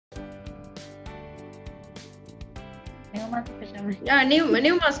Yeah,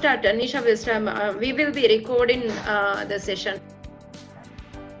 new must start. Anisha will start. We will be recording the session.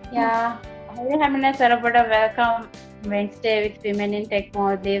 Yeah, hi Hamina Sarabada, welcome Wednesday with Women in Tech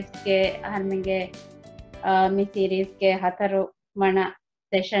Maldives ke harminge mi series ke hataru mana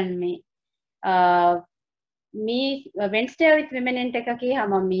session mi Wednesday with Women in Tech ki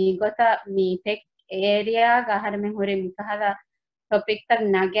hama mi gota mi tech area ga harmin hore mi kahala topic tak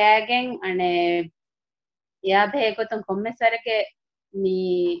nagagen ane ya bhe gotum kommesarake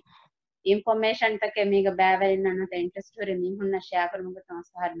mi information take mega bavelin nanata interest hore mi hunna share karumuga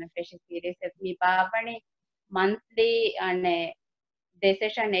transfer me fresh series mi babani monthly ane de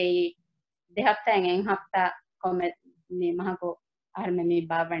session ei de hafta en hafta comment mi mahako arme mi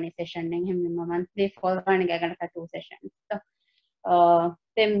babani session nen hem mi monthly folwani gagana ka two sessions so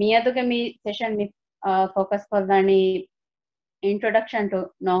te miyaduge mi session mi focus kolani introduction to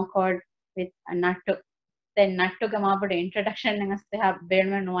no code with Nattu then Nattu Gamabudu introduction nangaste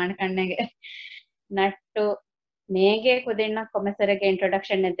beelme nuwan kannege Nattu nege kudinna kommesarege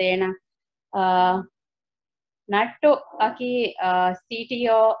introduction ne dena Nattu aki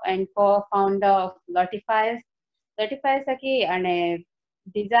CTO and co-founder of Lotifiles. Lotifiles aki ane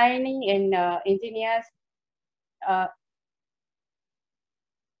designing and engineers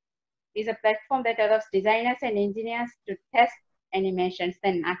is a platform that allows designers and engineers to test animations.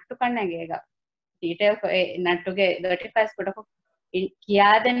 Then Nattu kannege detail ko Nattuge Lotifiles kodako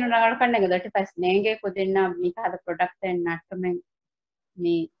kiyaden nagal kannege Lotifiles nege kudinna mikada product and Nattu men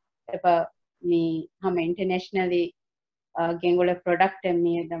me epa me hama internationally gengule product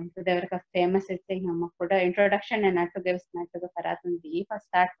me dam to deverka famous thing hama kuda introduction and Nattu gives Nattu paratun di first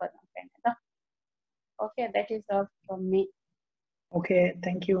start for them. Okay, that is all from me. Okay,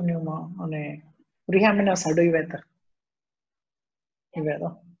 thank you Numa. Ane Rihamina sadu iveta. Iveta.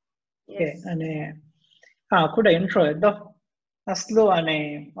 Okay, ane kuda intro eddo. Aslo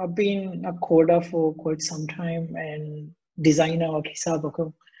ane I've been a coder for quite some time and designer og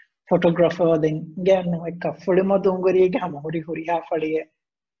hisabako photographer then again like a fully modungori gam hori hori ha faliye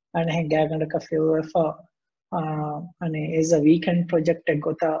and hangaganda ka feel for and is a weekend project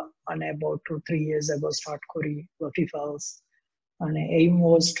gota and about 2-3 years ago start kori Lotifiles and aim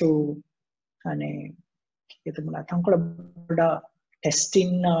was to and itamuna tankola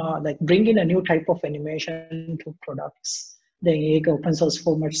testing like bring in a new type of animation to products then ek open source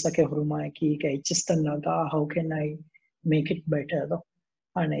formats take horuma ki ichistannaga how can I make it better though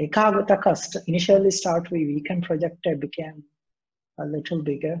and ekagata cost initially start with weekend project became a little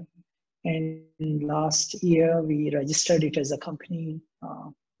bigger and last year we registered it as a company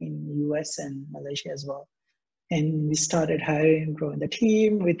in US and Malaysia as well and we started hiring and growing the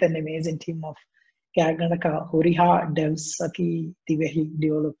team with an amazing team of Kaganaka Horiha devs Saki Tivehi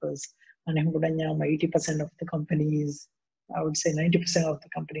developers and 80% of the companies I would say 90% of the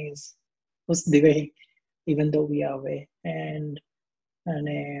companies was Divehi even though we are away and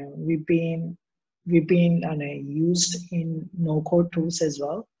we've been used in no code tools as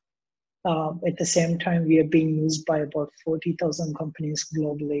well. At the same time, we are being used by about 40,000 companies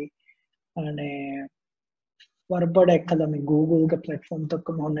globally. And what about Google platform to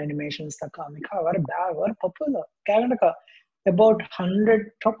come on animations? Very popular. About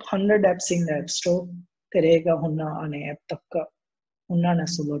 100 top 100 apps in the App Store. Terega hunna ane app takka hunna na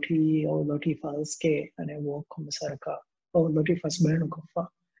suloti or Lotifiles ke ane work kumasaraka or Lotifiles benu kofa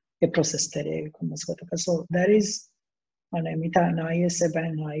a process terega kumasaraka. So there is ane mita na ISA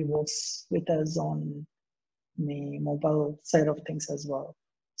bang I works with us on the mobile side of things as well.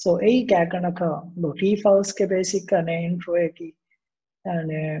 So a kakanaka Lotifiles ke basic ane intro ki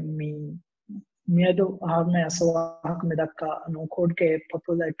ane me Miado Havna so Medaka no code ke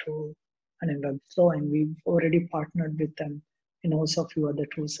popular tool and Webflow, and we've already partnered with them in also a few other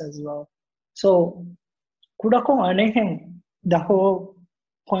tools as well. So Kudako Aneheng, the whole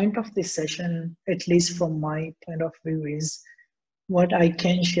point of this session, at least from my point of view, is what I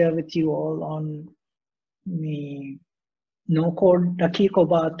can share with you all on the no code Daki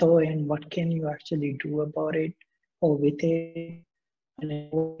Kobato and what can you actually do about it or with it and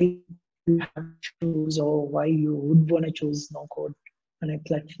you have to choose or why you would want to choose no code and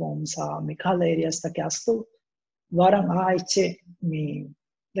platforms mikala areas the castle varam me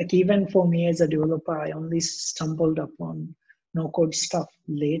like even for me as a developer I only stumbled upon no code stuff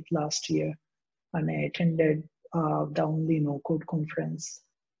late last year and I attended the only no code conference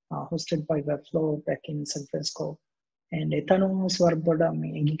hosted by Webflow back in San Francisco and and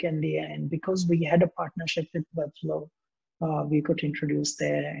because we had a partnership with Webflow we could introduce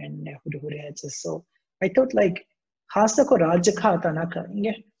there and so I thought like hasako rajya tanaka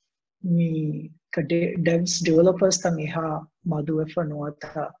me devs developers tamiha madu for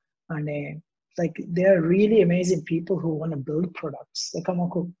nuata and like they are really amazing people who want to build products.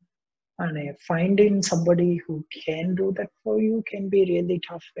 And finding somebody who can do that for you can be really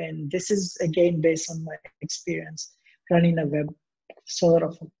tough. And this is again based on my experience running a web sort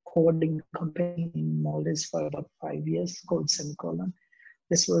of a coding company in Maldives for about 5 years called Semicolon.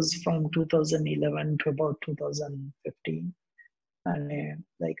 This was from 2011 to about 2015. And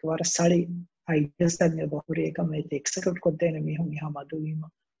like what a study ideas that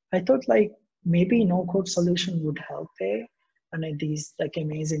I thought like maybe no code solution would help there. And these like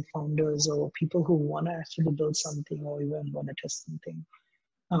amazing founders or people who want to actually build something or even want to test something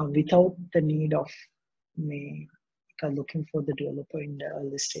without the need of me looking for the developer in the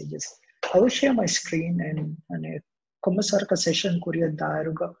early stages. I will share my screen and a session Korea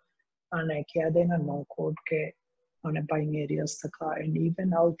Daruga and no code ke and buying areas and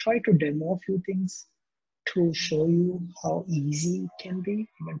even I'll try to demo a few things to show you how easy it can be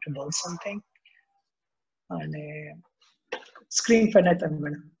even to build something. And screen for net.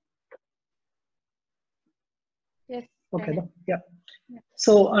 Yes. Okay, yeah.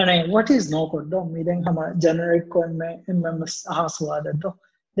 So, what is no code? Though, meaning generic code MMS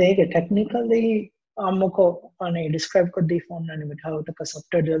they technically describe code form and how the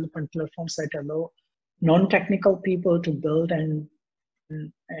software development platforms that allow non-technical people to build and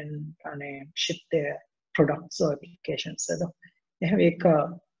ship their products or applications. So,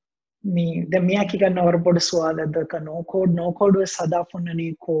 me the miyaki ganna orbodu swalada ka no code was sada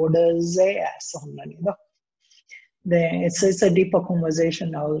funani coders as onnani do. It's a deeper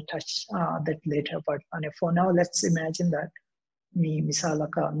conversation. I'll touch that later. But for now, let's imagine that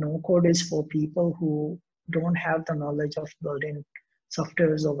misalaka no code is for people who don't have the knowledge of building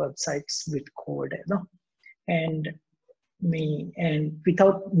softwares or websites with code, and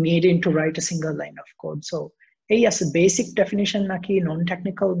without needing to write a single line of code. So, yes, a basic definition naki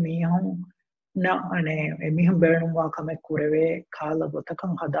non-technical na emihum beranwa kame kureve kala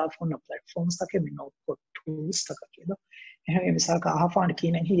gotakam hadafuna platforms take no code tools take එහෙනම් මිසක අහපාන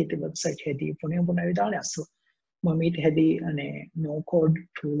කියන හිතේ website හැදී පුනේ පුනේ විදානේ අසු මමීට හැදී අනේ no code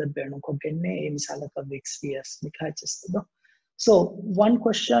tool එක බේනු කොගෙන්නේ ඒ මිසලක VXVS මිකයිස්ද. So one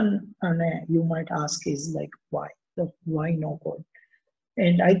question you might ask is like why no code?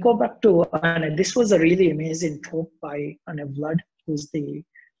 And I go back to this was a really amazing talk by Vlad, who's the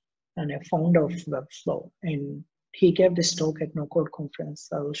founder of Webflow, and he gave this talk at No Code conference.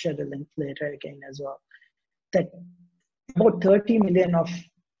 I will share the link later again as well. That about 30 million of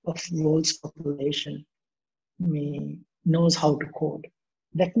world's population knows how to code.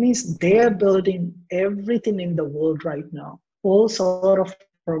 That means they are building everything in the world right now. All sort of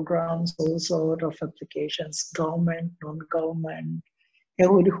programs, all sort of applications, government, non-government. Like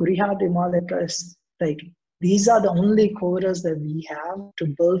these are the only coders that we have to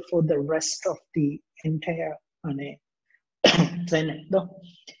build for the rest of the entire planet.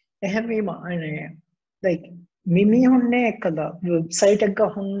 Like Mimi honne kada website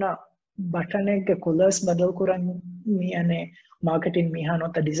ekka honna button ekka colors badal kurani mi ane marketing mi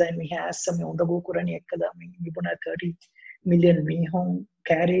hanota design mi has some udagu kurani ekkada mi nibuna 30 million mi hon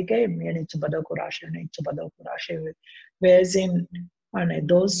carry ke mi ane badal kurashe ne badal kurashe. Whereas in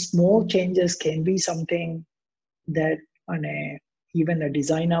those small changes can be something that even a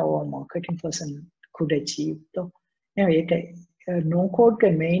designer or a marketing person could achieve. So no code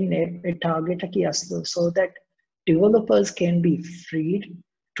can main a target so that developers can be freed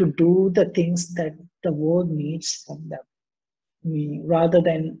to do the things that the world needs from them. Rather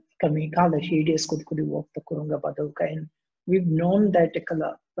than work the kurunga badalka, and we've known that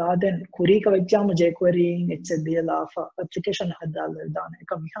rather than kurika vajjamu jquerying it's a deal of application hadal dan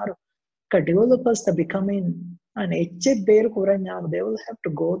developers are becoming an they will have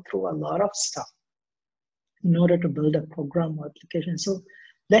to go through a lot of stuff in order to build a program or application. So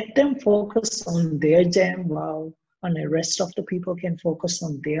let them focus on their jam while the rest of the people can focus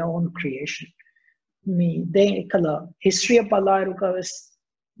on their own creation. History of is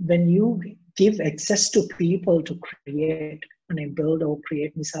when you give access to people to create and build or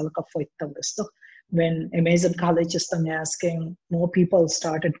create when Amazon colleges are asking, more people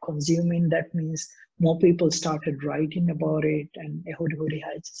started consuming, that means more people started writing about it and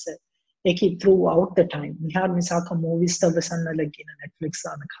throughout the time. Movies Netflix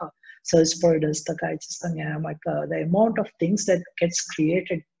search borders the amount of things that gets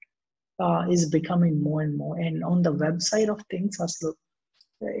created is becoming more and more. And on the website of things,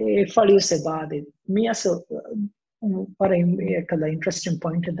 if you say about it, me as interesting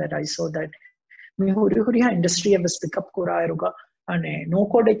point that I saw that industry was pick up and no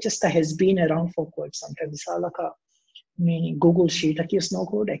code just has been around for quite some time. Misalaka me Google Sheet is no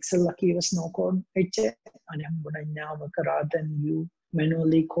code, Excel is no code, and rather than you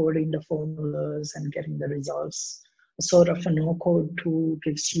manually coding the formulas and getting the results, a sort of a no code tool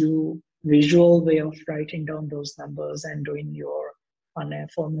gives you visual way of writing down those numbers and doing your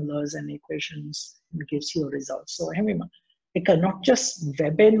formulas and equations, and gives you results. So it not just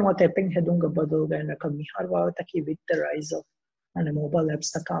web and what tapping hedunga badalga and with the rise of mobile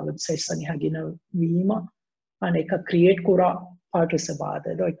apps websites and vima and create kura part is about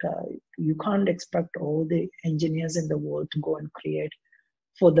it. Like you can't expect all the engineers in the world to go and create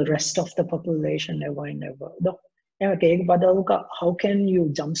for the rest of the population never and never. How can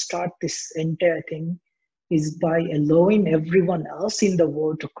you jumpstart this entire thing is by allowing everyone else in the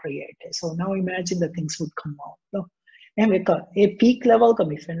world to create it. So now imagine the things would come out. A peak level a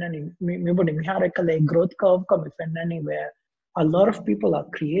growth curve where a lot of people are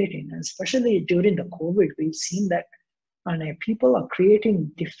creating, and especially during the COVID, we've seen that and people are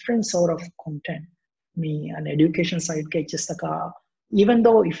creating different sort of content. Me an education side even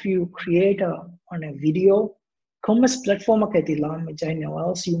though if you create on a video, commerce platform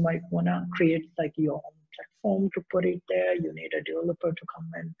else you might wanna create like your own platform to put it there. You need a developer to come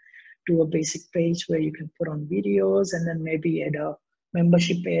and do a basic page where you can put on videos, and then maybe add a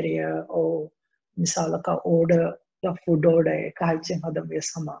membership area or misalaka order the food order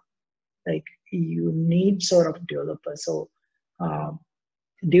like you need sort of developers. So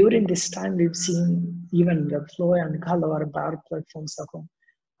during this time we've seen even Webflow and Kalawar bar platforms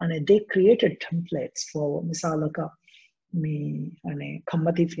and they created templates for misalaka me ane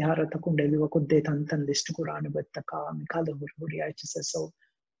kammati fihara takundeliwa kudde tantan list kurane bettaka mikala hurhuri so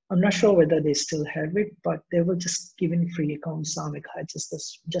I'm not sure whether they still have it, but they were just giving free accounts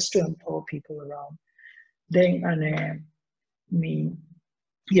just to empower people around. Then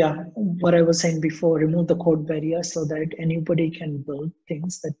what I was saying before, remove the code barrier so that anybody can build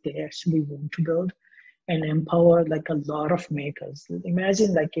things that they actually want to build, and empower like a lot of makers.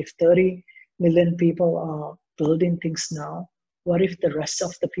 Imagine like if 30 million people are building things now, what if the rest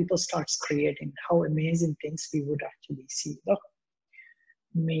of the people starts creating? How amazing things we would actually see. Look.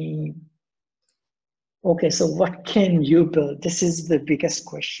 Okay, so what can you build? This is the biggest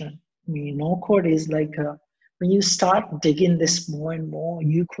question. No code is like when you start digging this more and more,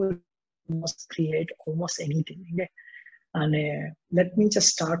 you could almost create almost anything. Okay? And let me just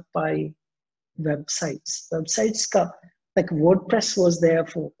start by websites. Websites like WordPress was there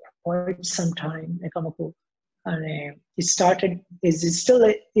for quite some time. And it started. It still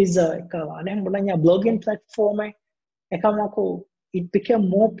is a blogging platform. It became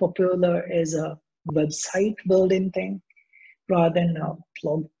more popular as a website building thing rather than a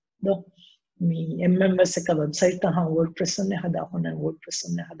blog. Me MMS website WordPress and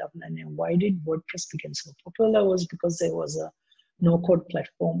why did WordPress become so popular was because there was a no-code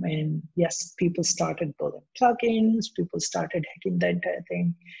platform, and yes, people started building plugins, people started hacking the entire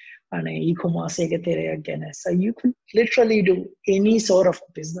thing, and e-commerce again. So you could literally do any sort of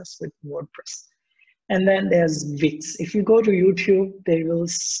business with WordPress. And then there's Wix. If you go to YouTube, they will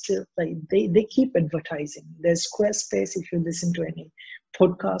still like they keep advertising. There's Squarespace. If you listen to any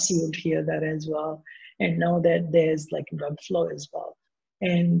podcast, you would hear that as well. And now that there's like Webflow as well.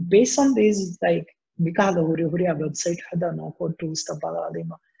 And based on these, like website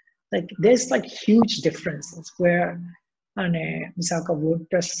like there's like huge differences where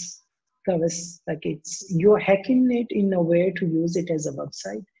WordPress like you're hacking it in a way to use it as a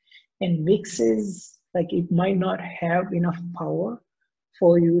website. And Wix is like it might not have enough power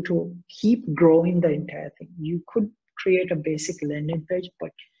for you to keep growing the entire thing. You could create a basic landing page,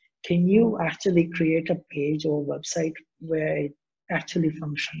 but can you actually create a page or website where it actually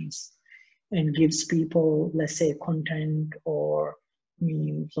functions and gives people, let's say, content or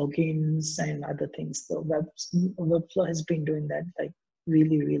logins and other things? So Webflow has been doing that like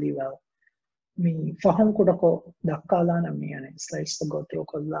really, really well. Faham kudako dakkala na slides to go through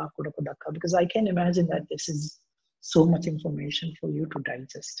kudako dakka, because I can imagine that this is so much information for you to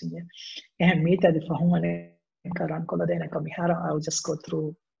digest. And me that karan kola dena kamihara, I'll just go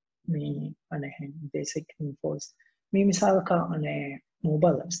through basic infos. Misal ka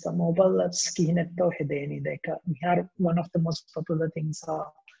mobile apps. The mobile apps kihinetto hedeni deka mihar one of the most popular things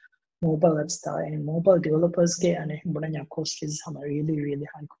are mobile apps and mobile developers ke cost is really, really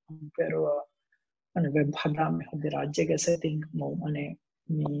high compared to web hada me hodi rajya ke setting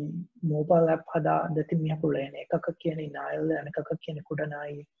mobile app hada dati me kulene ekaka kiyani nail and ekaka kiyani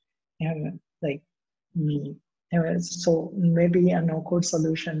kudanai like so maybe a no code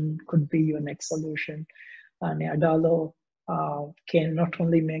solution could be your next solution and adalo can not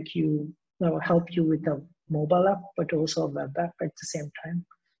only make you help you with a mobile app, but also a web app at the same time.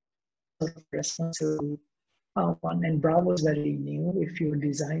 Sort of responsible one. And Bravo is very new. If you're a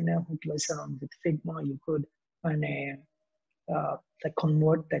designer who plays around with Figma, you could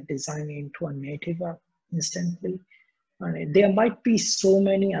convert that design into a native app instantly. And there might be so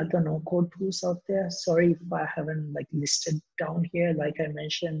many other no-code tools out there. Sorry if I haven't listed down here. Like I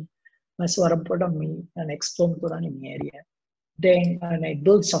mentioned, my me and explore in area. Then and I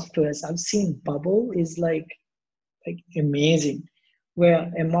build softwares. I've seen Bubble is like amazing,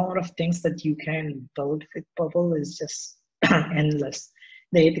 where amount of things that you can build with Bubble is just endless.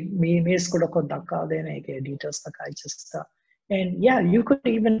 And yeah, you could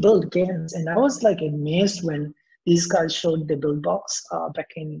even build games. And I was amazed when these guys showed the build box back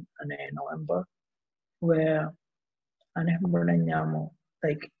in November, where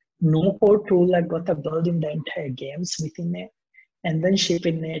no code tool got to building the entire games within it and then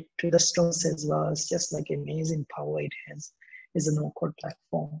shipping it to the stores as well. It's just amazing power it has as a no code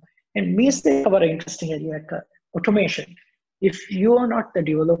platform. And me say our interesting area automation. If you are not the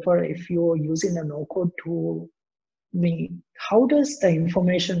developer, if you're using a no code tool, how does the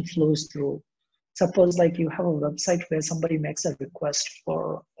information flows through? Suppose you have a website where somebody makes a request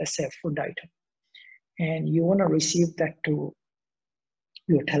for, let's say, a food item, and you want to receive that to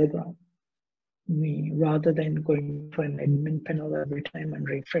your Telegram. Rather than going to an admin panel every time and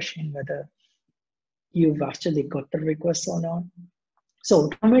refreshing whether you've actually got the request or not. So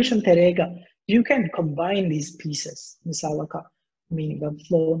automation terega, you can combine these pieces. Misalaka,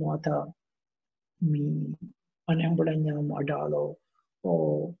 webflow nota, anambulanya modalo,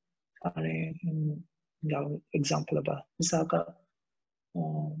 or example about Misaka.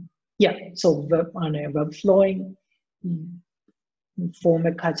 Yeah, so web flowing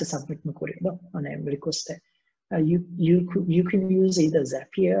format kacha submit and request. You can use either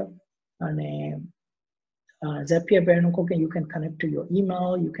Zapier and Zapier you can connect to your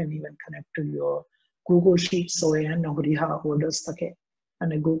email. You can even connect to your Google Sheet. So orders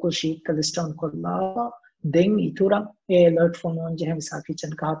and a Google Sheet ka list on kolla. Then itura alert phone on jeham saki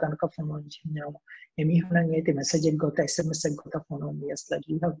chan ka phone on jeham emi hanang message got SMS got phone on. Yes,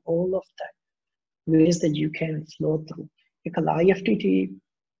 you have all of that ways that you can flow through. IFTT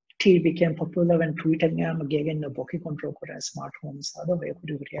became popular when Twitter again the bokeh control smart homes other way.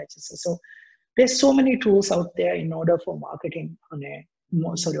 So there's so many tools out there in order for marketing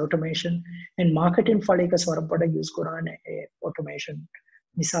automation and marketing for use automation.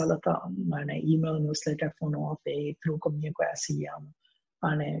 Misalata email newsletter phone through community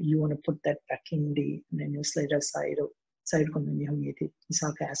and you want to put that back in the newsletter side community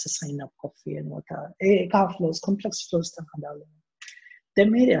misaka as a sign up coffee and what flows complex flows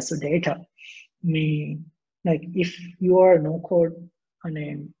then areas of data if you are no code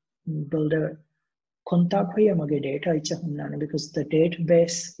and builder contact data because the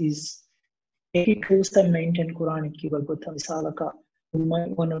database is 80 tools that maintain Quranic you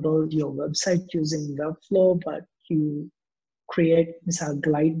might want to build your website using Webflow, but you create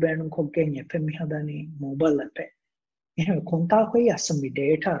glide band mobile app.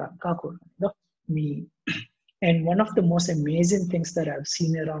 Data and one of the most amazing things that I've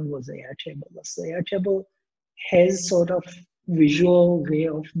seen around was Airtable. So Airtable has sort of visual way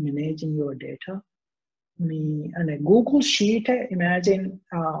of managing your data. And a Google Sheet, imagine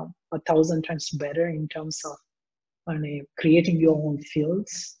 1,000 times better in terms of creating your own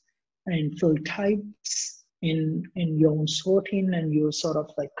fields and field types in your own sorting, and you're sort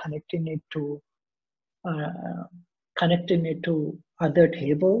of connecting it to other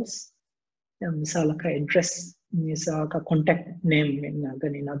tables. Misalaka address, misalaka contact name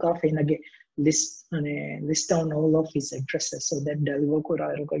list down all of his addresses so that you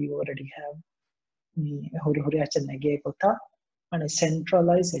already have and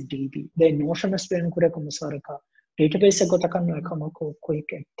centralize a DB. The notion of database quick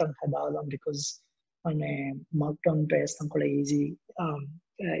because on a markdown based easy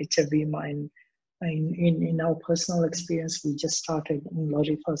it's a in our personal experience, we just started in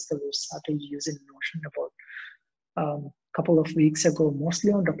Logic first we started using Notion about a couple of weeks ago,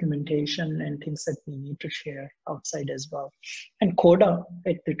 mostly on documentation and things that we need to share outside as well. And Coda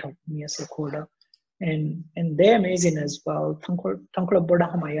at the top, so Coda. And they're amazing as well. Tankula boda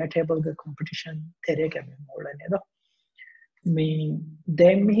hamaya table the competition tereka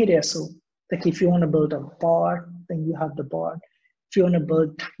so if you want to build a bot, then you have the bot. If you want to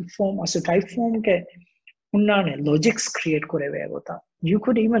build Typeform, so Typeform ke logics create you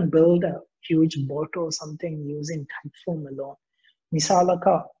could even build a huge bot or something using Typeform alone.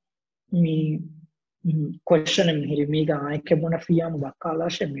 Misalaka question Hirimiga Aikebona Fiam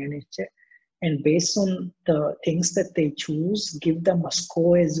Bakalasha manage. And based on the things that they choose, give them a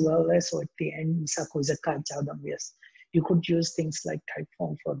score as well as so at the end, yes, you could use things like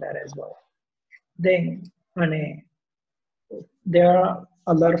Typeform for that as well. Then there are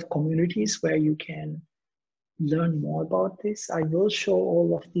a lot of communities where you can learn more about this. I will show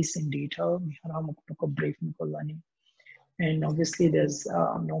all of this in detail. And obviously there's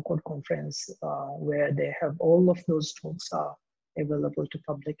a no-code conference where they have all of those talks are available to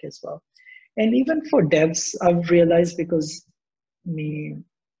public as well. And even for devs, I've realized because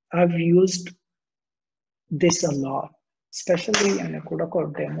I've used this a lot, especially in a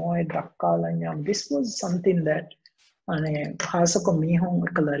Kudako demo. This was something that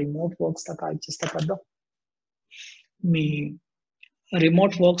remote works me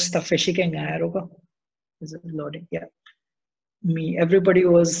remote works the fishing is it loading? Yeah. Everybody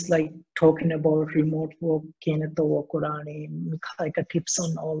was like talking about remote work, like a tips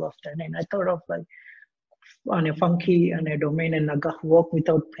on all of that. And I thought of like on a funky and a domain and naga work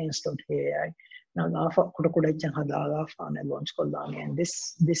without pains.ai. And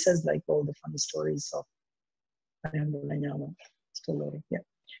this has like all the fun stories of still loading. Yeah.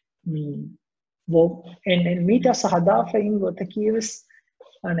 And meet us what the key is.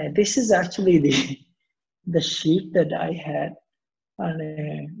 And this is actually the sheet that I had.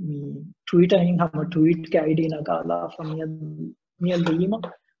 And Twitter a tweet ID nagala from near Lima.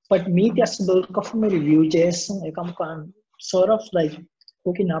 But me just built of my review JSON sort of like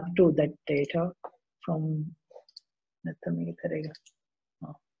hooking up to that data from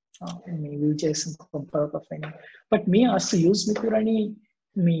review JSON but me also use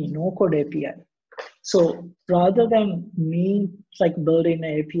me no code API. So rather than me like building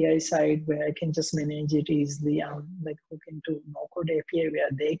an API side where I can just manage it easily, I'm like hooking to no-code API where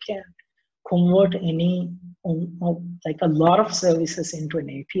they can convert like a lot of services into an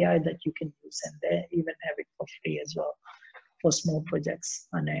API that you can use, and they even have it for free as well for small projects.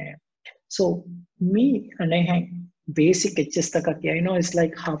 And so me and I have basic I know it's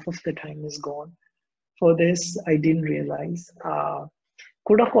like half of the time is gone for this. I didn't realize.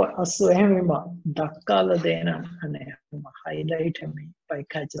 Kudako asu ehema dakkala dena highlight me by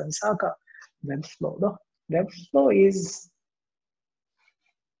Kajiran Saka Webflow. The Webflow is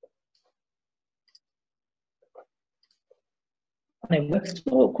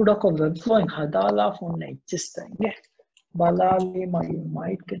Webflow Kudako Webflow in Hadala for existing. Balalima, you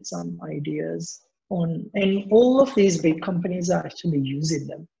might get some ideas on, and all of these big companies are actually using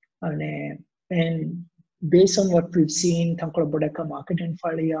them. And based on what we've seen, Tankora Bodeka Market and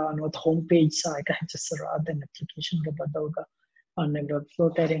Falia, and what homepage I can just rather than application on a Webflow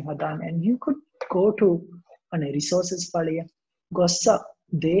Tearing Hadan, and you could go to resources Falia. Gossa,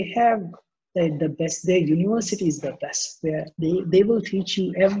 they have the best, their university is the best, where they will teach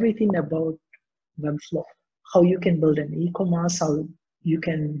you everything about Webflow, how you can build an e-commerce, how you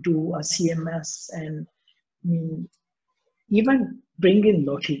can do a CMS, and even bring in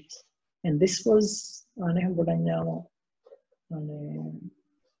Lottie. And this was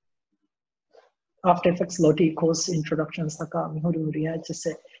After Effects Lottie course introduction saka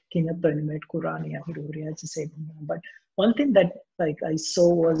but one thing that like I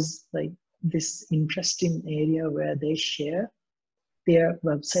saw was like this interesting area where they share their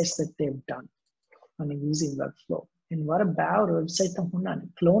websites that they've done using Webflow. And what about website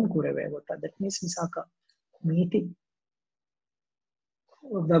clone that means misaka meeting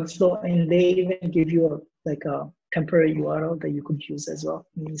Webflow, and they even give you like a temporary URL that you could use as well.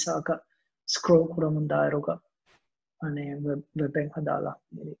 Misaka scroll kuramunda roga ane web hadala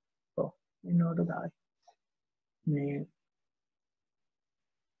so in order that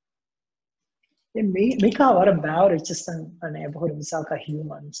what about it just an about misaka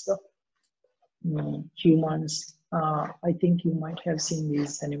humans humans. I think you might have seen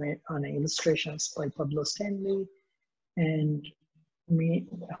these illustrations by Pablo Stanley and I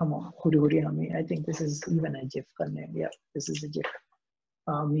think this is even a GIF. Yeah, this is a GIF.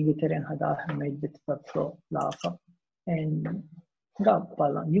 Made with Webflow Lava. And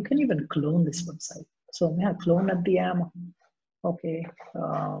you can even clone this website. So I clone at the ammo. Okay.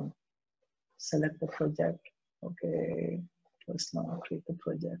 Select the project. Okay. First now create the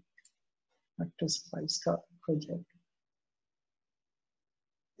project. Actors 5-star project.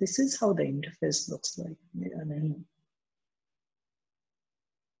 This is how the interface looks like. And then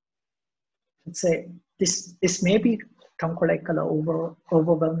let's say this may be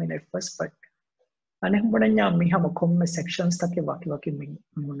overwhelming at first, but sections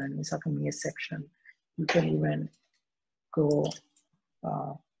section. You can even go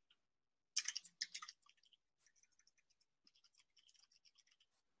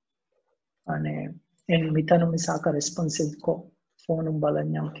and mitano misaka responsive ko phone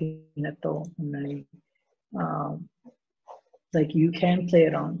balanyam kinato nani like you can play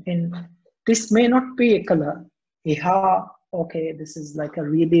around, and this may not be a color. Okay, this is like a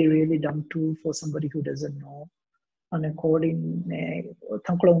really, really dumb tool for somebody who doesn't know on a coding.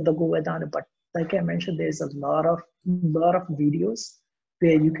 But like I mentioned, there's a lot of videos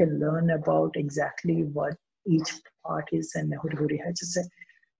where you can learn about exactly what each part is and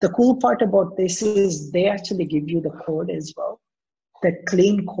the cool part about this is they actually give you the code as well, the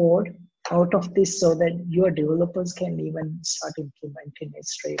clean code out of this, so that your developers can even start implementing it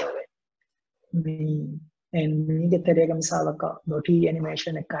straight away. And me get misalaka doti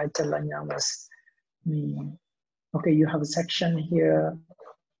animation was me. Okay, you have a section here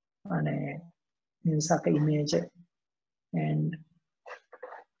and a misaka image, and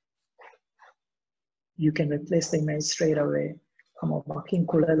you can replace the image straight away. I'm working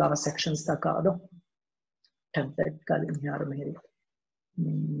kulala sections takado tablet kalin yar mehri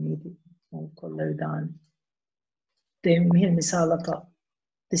me kolladan then me misalaka.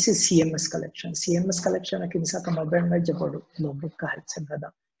 This is CMS collection. CMS collection aki misaka mobile me jabodu logbook ka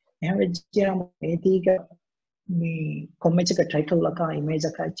hetsagada. Ehme jera metiga me comment ka title laka image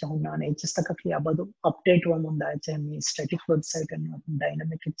ka chahuna ne just ka ki abadu update one munda che me static website and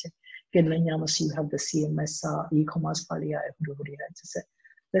dynamic che kenanya must you have the CMS e-commerce paliya everybody has.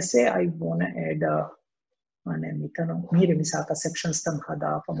 Let's say I want to add ane mitano mere misaka sections tam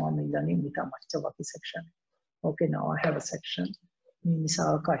hada pama milani mita macha waki section. Okay, now I have a section.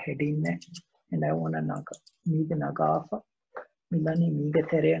 Misaka heading and I want to naga nagafa milani miga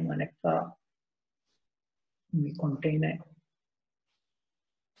tere maneka mi container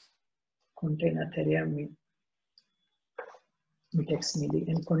tere mi text mili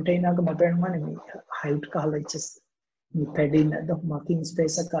and container ga mobile money mi height kala just mi padding the marking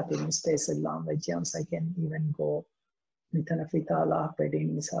space cutting space long jams I can even go mitana fitala padding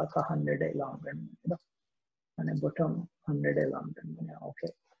misaka 100 long and bottom 100 long.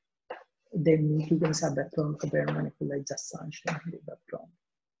 Okay, then you can have background compare manipulate just sunshine background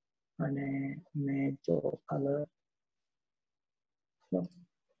and major color.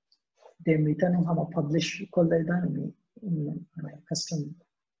 Then we can have a publish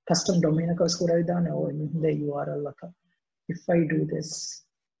custom domain or the URL. If I do this,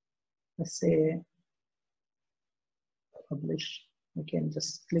 let's say publish, I can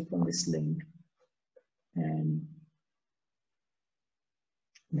just click on this link and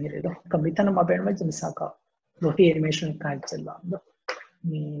mitano mobile me misaka roti animation kaitella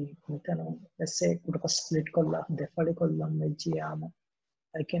me mitano let's say kuda split kolla defali kolla mejiyama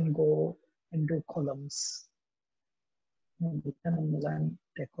I can go and do columns mitano milan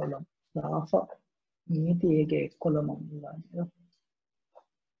te column lafa niti ege column milan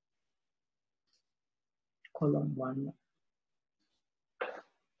column 1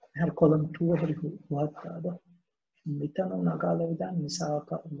 her column 2 hari what ada mitano nagala vidan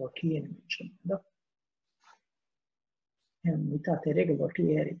misaka roti animation and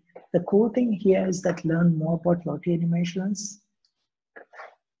the cool thing here is that learn more about Lottie animations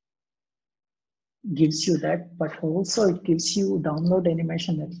gives you that, but also it gives you download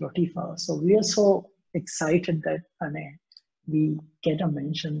animation at Lottie file. So we are so excited that we get a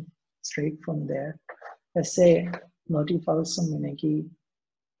mention straight from there. Let's say Lottie file some animation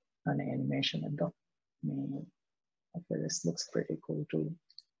and okay, this looks pretty cool too.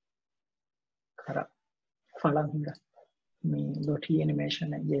 Lottie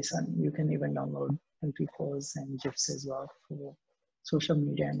animation and JSON, you can even download MP4s and GIFs as well for social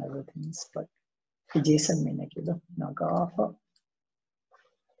media and other things. But JSON nagafa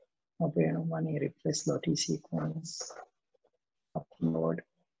money replace Lottie sequence upload.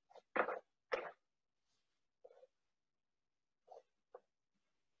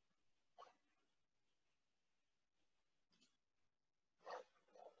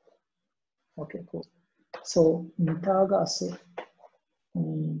 Okay, cool. So mitaga ase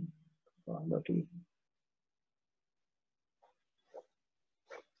Lottie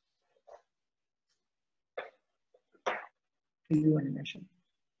preview animation.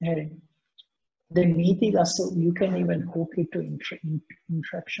 Then so you can even hook it to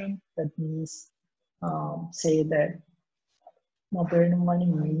interaction. That means say that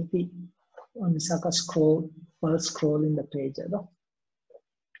misaka scroll first scroll in the page.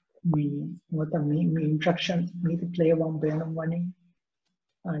 Me interaction play one money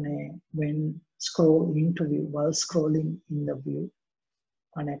and when scroll into view while scrolling in the view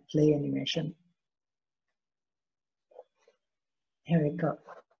and I play animation. Here we go.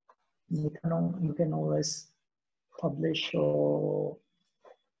 You can always publish or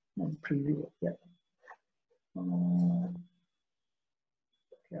preview. Yeah.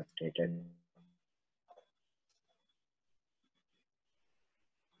 Okay, updated.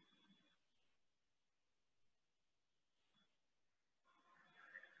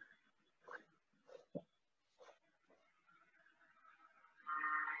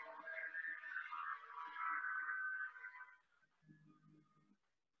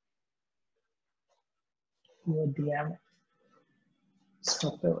 Your DM.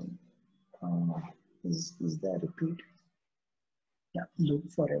 Stop it. Is there repeat? Yeah,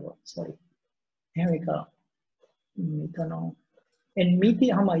 loop forever. Sorry. Here we go. Methano. And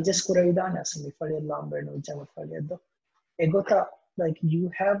meeti hama just kuraidana sami fali lambe no jama fali do. Egota like you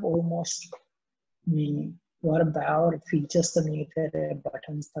have almost me what about features the meter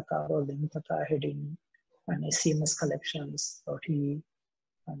buttons taka or link taka heading and CMS collections or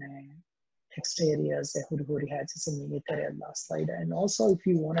and text areas huri has a meter last slide. And also if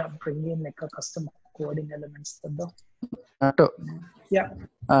you want to bring in like a custom coding elements Nattu. yeah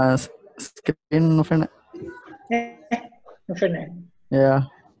Screen open. Yeah.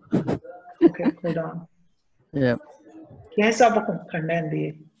 Okay, hold on. Yeah. Yes, abakum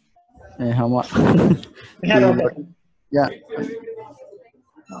kandandi. Hama. Yeah.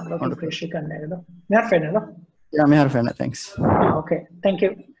 Looking for kandandi. Yeah, fine. Yeah, me have fine. Thanks. Okay, thank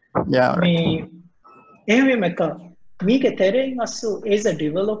you. Yeah. Me, anyway, Mecca. Me ke tere asu as a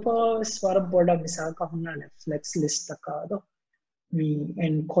developer swara boda misaka hunna flex list takado. Me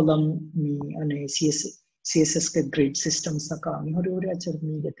and column me ane CSS ke grid systems taka me hori achar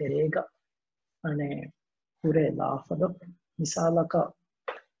me ke terega ane pure laafado misala ka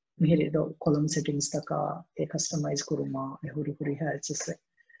mere do column settings taka e customize kuruma e hori hachise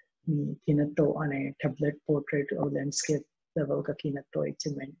me kinatto ane tablet portrait or landscape level ka kinatto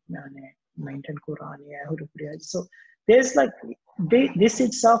ane maintain kurani e hori so there's like this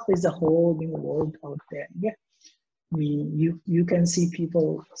itself is a whole new world out there. Yeah. You can see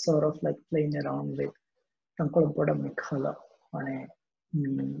people sort of like playing around with color on a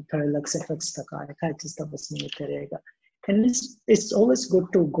parallax effects and it's always good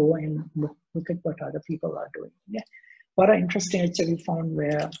to go and look at what other people are doing. Yeah, what an interesting actually found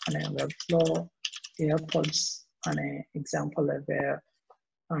where on a Webflow AirPods on a example where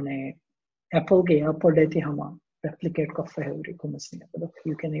on a Apple AirPod hama replicate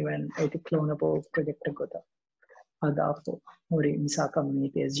you can even edit clonable project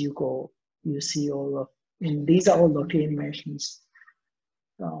as you go, you see all of, and these are all Lottie animations.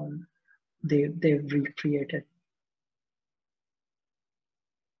 They've recreated.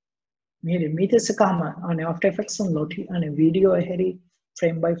 Meet a kama on After Effects on Lottie and a video a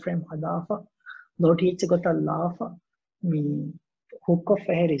frame by frame hadafa. Lottie got a laugh. Me hook of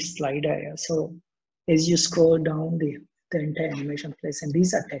a slider. So as you scroll down the entire animation plays, and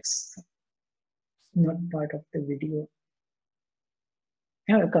these are texts, not part of the video.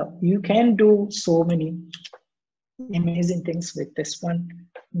 You can do so many amazing things with this one.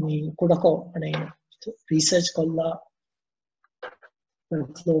 Kudako research kolla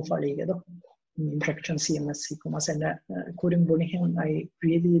flow faligedo interaction CMS and Kurim Bonihem. I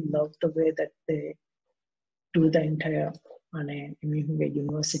really love the way that they do the entire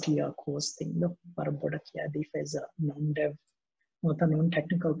university or course thing. Look, as a non-dev, not a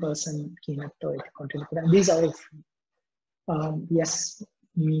non-technical person, content. These are all free. Yes.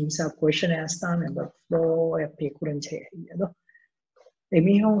 Means a question asked about flow a pay couldn't say.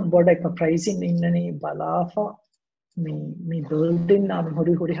 What I pricing in any balafa me building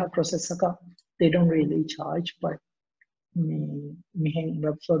hori process they don't really charge, but me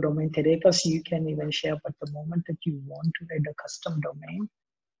Webflow domain because you can even share but the moment that you want to add a custom domain,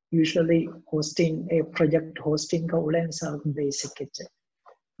 usually hosting a project hosting is a basic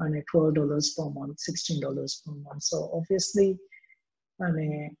and $12 per month, $16 per month. So obviously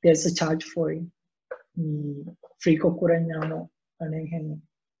there's a charge for it. Free and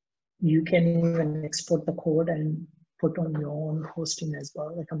you can even export the code and put on your own hosting as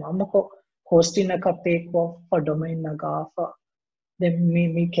well. Like a hosting a pay for domain nagafa. Then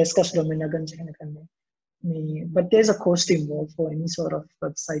me keskas domain me, but there's a cost involved for any sort of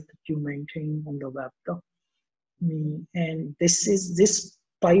website that you maintain on the web though. And this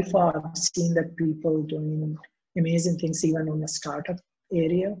by far I've seen that people doing amazing things even on a startup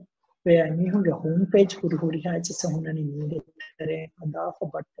area where I mean the homepage huri has someone needed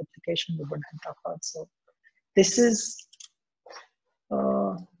but application so this is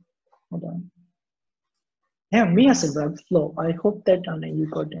hold on. Yeah, me as a Webflow, I hope that you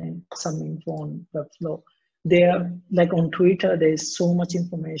got some info on Webflow. There, like on Twitter, there's so much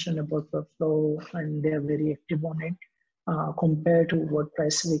information about Webflow and they're very active on it. compared to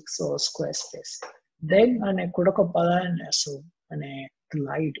WordPress, Wix, or Squarespace. Then ane kodaka balan so ane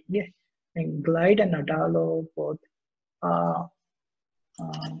Glide, yeah, and Glide and Adalo both are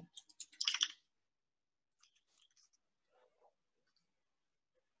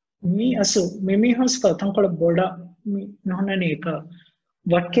me aso mimi hoska thankola boda me nonaneka.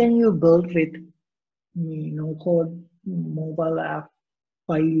 What can you build with no code mobile app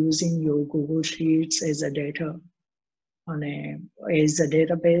by using your Google Sheets as a data as a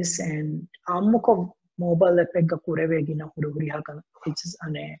database and ammuko mobile app ekka kurevegina huruguri hakana which is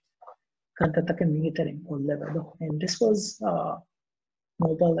ane kantataka military level. And this was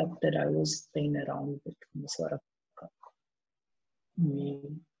mobile app that I was playing around with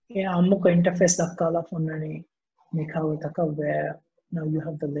yeah ammuko interface dakkala phonani mikawataka where now you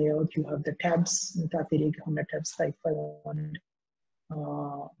have the layout, you have the tabs, the tabs like if I want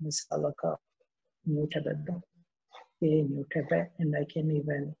misalaka new tab a new tab and I can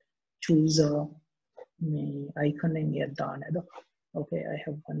even choose a icon in here. Okay, I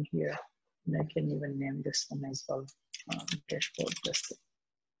have one here and I can even name this one as well, dashboard.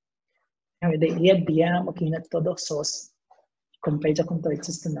 The here dia makina todo source compare con to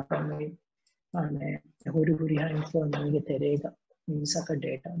exist na kami ane huri ha info nige terega misaka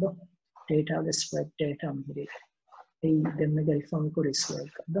data do data the spread data miri ei demme phone ko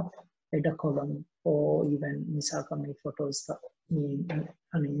resolve do data column or even misaka me photos ta ni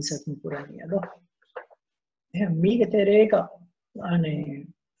ane insert ni purani do mige terega ane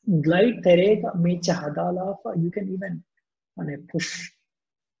Glide terega me chahadala you can even ane push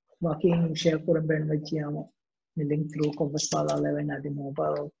walking share kuram ben vachiyamo link through ko vasala leven adi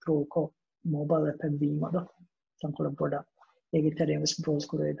mobile through ko mobile app beemada sankola boda ege tere was browse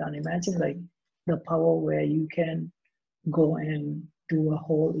kore dan imagine like the power where you can go and do a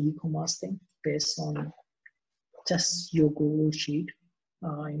whole e-commerce thing based on just your Google sheet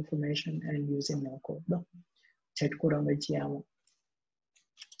information and using no code the chat kuram vachiyamo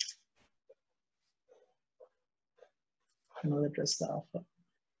another dress the offer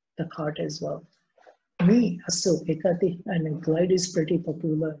the cart as well. Me, so ekati and Glide is pretty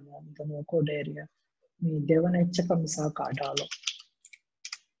popular in the no code area. Me devana chaka misa kadalo.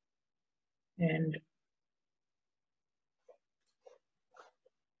 And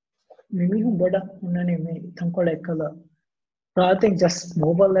mimi hu boda unane me thankola ekala. I think just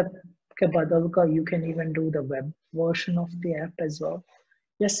mobile app ke badal ka you can even do the web version of the app as well.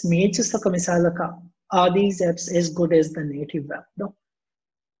 Yes, me just ka misala ka are these apps as good as the native app though?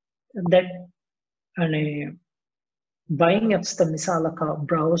 That and buying apps the misalaka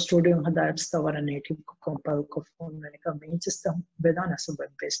browse studio hada apps the wara native compile ko phone nanika me just the vedana so web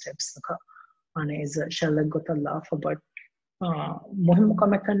based apps ka ane is shall gota laugh but muhim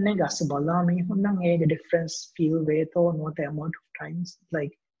kamakanne gas bala me hunna ege difference feel way to not the amount of times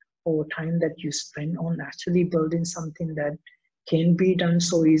like or time that you spend on actually building something that can be done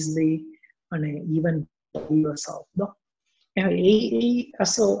so easily and even by yourself though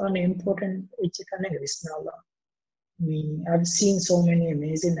also an important I've seen so many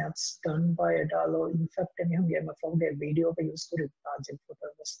amazing apps done by Adalo. In fact, I found a video of a useful project for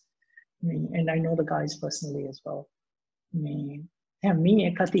purpose. And I know the guys personally as well. Me,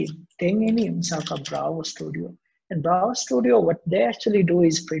 Ekati, thing any Saka Bravo Studio. And Bravo Studio, what they actually do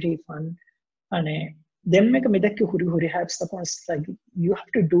is pretty fun. And them make a medaki huri have stuff like you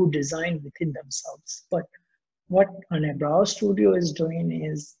have to do design within themselves. But what a Bravo Studio is doing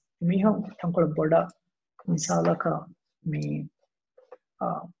is me thankola boda misalaka me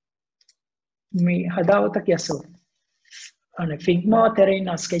hadawata kyaso and Figma terrain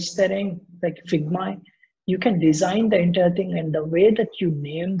or sketch terrain like Figma you can design the entire thing and the way that you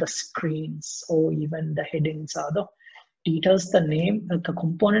name the screens or even the headings are the details the name the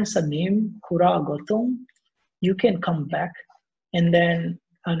components the name kura gotum you can come back and then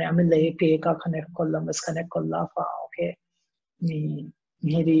connect okay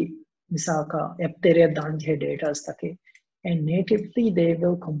misaka data and natively they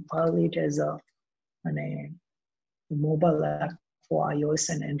will compile it as a mobile app for iOS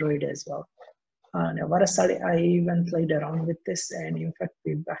and Android as well. And I even played around with this, and in fact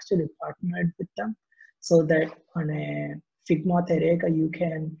we've actually partnered with them so that on a Figma terega you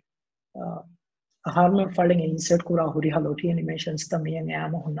can harman falling insert kura huri haloti animations the me and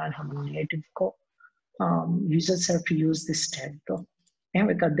native ko users have to use this tag though. And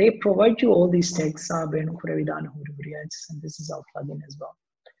because they provide you all these tags, and this is our plugin as well,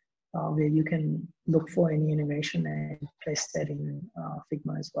 where you can look for any animation and place that in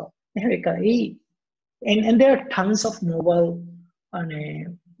Figma as well. And there are tons of mobile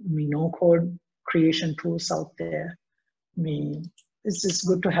no code creation tools out there. me it's just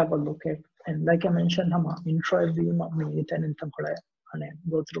good to have a look at. And like I mentioned, intro me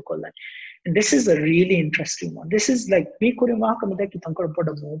go through call. And this is a really interesting one. This is like me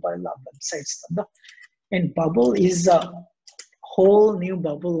mobile websites. And Bubble is a whole new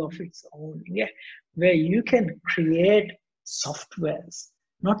bubble of its own, yeah, where you can create softwares,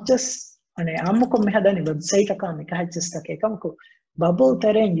 not just website Bubble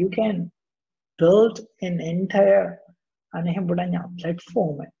terrain. You can build an entire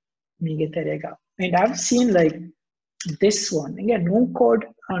platform. And I've seen like this one. Again, no code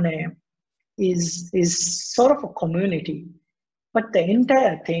is sort of a community, but the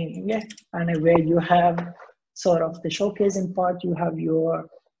entire thing, yeah, and where you have sort of the showcasing part, you have your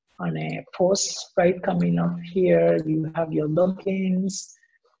posts right coming up here, you have your logins,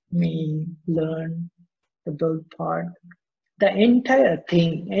 me learn the build part. The entire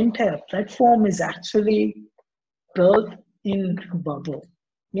thing, entire platform is actually built in Bubble.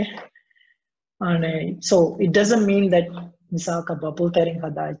 Yeah. And so it doesn't mean that misaka Bubble tearing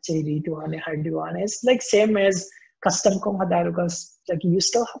it's like same as custom because like you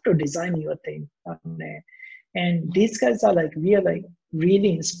still have to design your thing. And these guys are like, we are like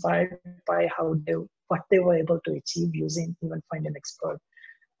really inspired by what they were able to achieve using even Find an Expert.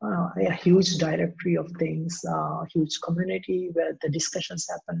 A huge directory of things, huge community where the discussions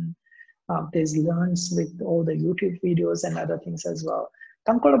happen. There's learns with all the YouTube videos and other things as well.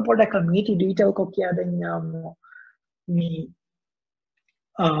 Tankola podaka meaty detail ko me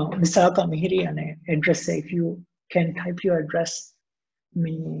misaka mihiri ane address. If you can type your address,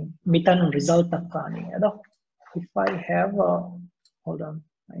 me mitanu result takkani. If I have hold on,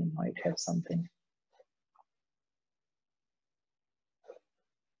 I might have something.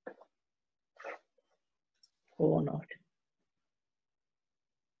 Or not.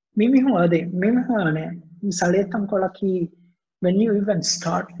 Mimi when you even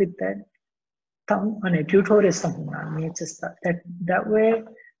start with that tutorials that way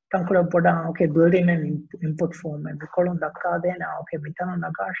okay, building an input form and okay,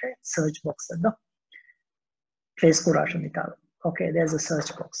 search box place okay, there's a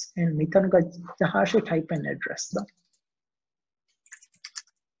search box and type an address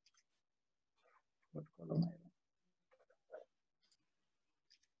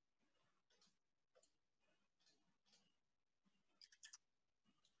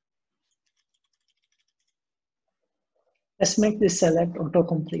let's make this select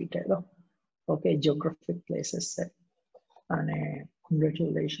autocomplete. Okay, geographic places set. And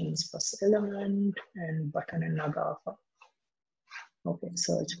congratulations, first element and button and nagafa. Okay,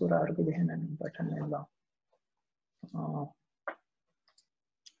 search for and button and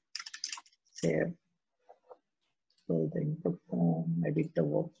save. Build the input form, edit the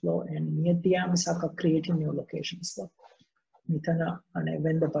workflow, and Misaka creating new locations. And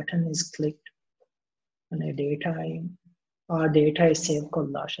when the button is clicked, and our data is saved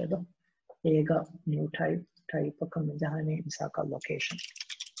new type Misaka location.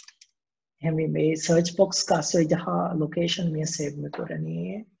 And we may search box location may save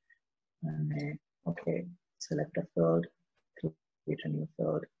and okay, select a field, create a new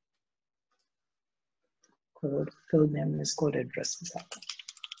field. Field name is called address.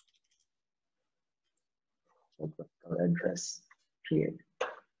 Address, create.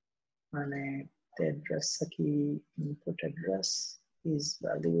 And the address key input address is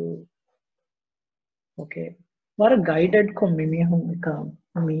value. Okay. What a guided ko mimi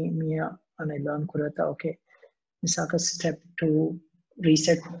mia and I learn kurata. Okay. Misaka step 2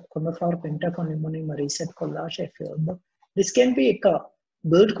 reset konafar penta konimoni reset kollash field. This can be a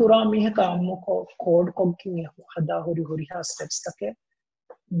build kurami ka code konking hada hori steps take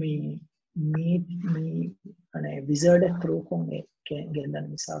me and a wizard through get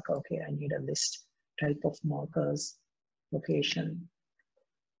misaka. Okay, I need a list type of markers, location,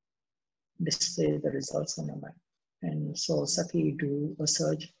 display the results on the map. And so Saki do a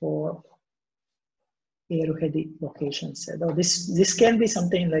search for locations. So this can be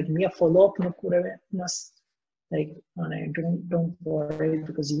something like me a follow-up like don't worry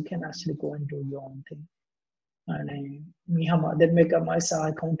because you can actually go and do your own thing. And then make my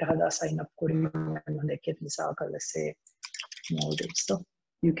account sign up let's say Maldives. So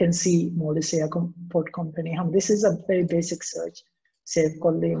you can see Maldives port company. This is a very basic search. Save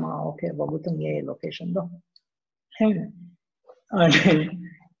okay, location though.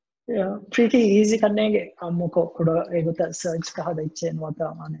 Yeah, pretty easy search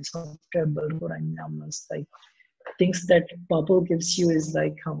software build like things that Bubble gives you is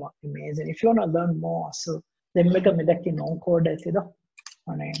like amazing. If you want to learn more, so then make a no code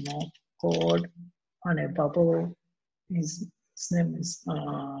no code on a Bubble his name is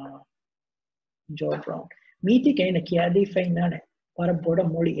Joe Brown. Meeti kaina kiyadi fainane para boda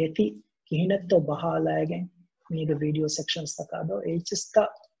moli eti kihinatto bahalage me the video sections takado hsta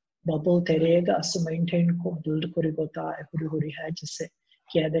bubble terega asu maintain ko build kori gota huri hajse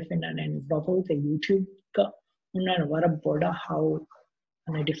kiyade fainane and bubble the YouTube ka unna vara boda how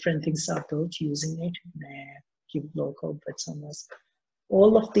different things are built using it keep local but some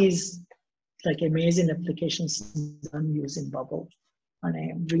all of these like amazing applications done using bubble and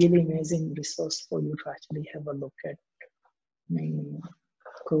a really amazing resource for you to actually have a look at.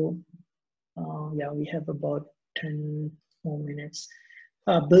 Cool. Yeah, we have about 10 more minutes.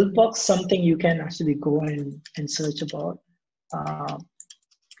 Buildbox, something you can actually go and search about.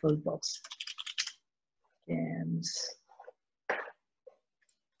 Buildbox games.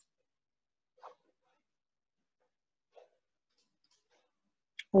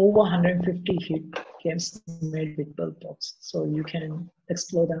 Over 150 hit games made with Buildbox. So you can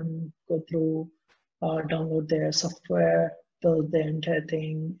explore them, go through, download their software, build the entire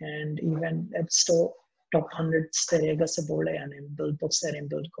thing, and even App Store top 100 sterega sabole and Buildbox and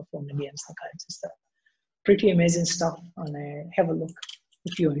build phone games. Just pretty amazing stuff. And have a look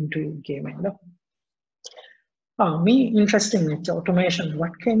if you're into gaming. No? Me interesting with automation.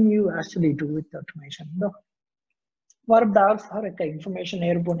 What can you actually do with automation? No? What about information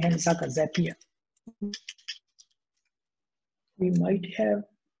airborne and Zapier? We might have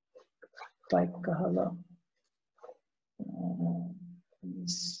like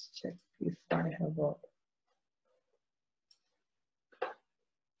let's check if I have a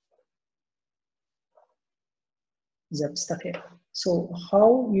Zap stuck here. So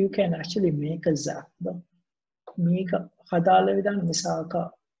how you can actually make a Zap? Make a Hadalavidan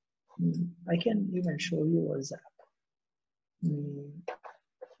Misaka. I can even show you a Zap.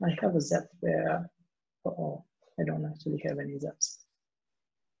 I have a Zap where I don't actually have any Zaps.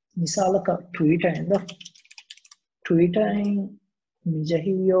 Misalaka Twitter and the Twittering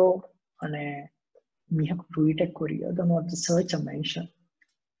Mijahiyo and Mihak Twitter Korea, the not the search a mention.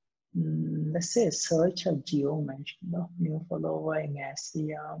 Let's say search a geo mention, the new follower in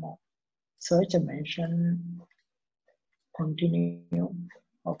ASIAM. Search a mention, continue.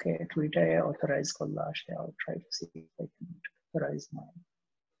 Okay, Twitter authorize collage. I'll try to see if I can authorize mine.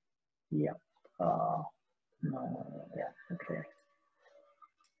 Yeah. No, yeah, okay.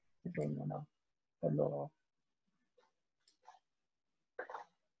 I don't know now. Hello.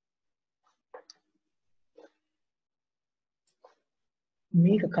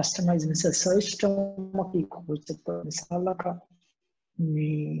 Make a customized search term.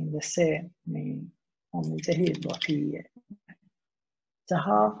 Let's say me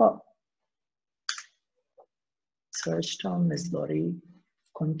search term is lorry.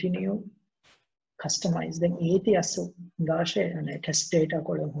 Continue. Customize then ATS gashe and test data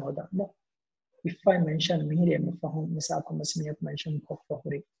code hoda. No. If I mention Miriam, if I mention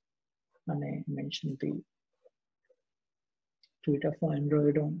Kofahuri and I mention the Twitter for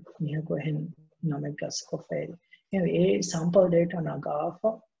Android on Nihakohen Namegas Koferi. A sample data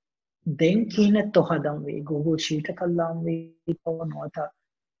Nagafa, then Kina Tohadam we Google Sheet Kalam we Nota,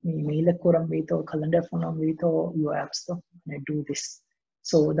 Mail Kuram Vito, calendar phone Vito, your apps I do this.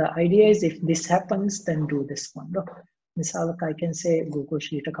 So the idea is if this happens, then do this one. Misalak I can say Google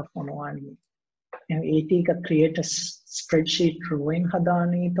Sheet Kafonwani. AT create a spreadsheet drawing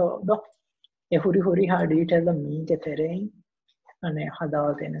Hadani to Huri ha detail the mean the terrain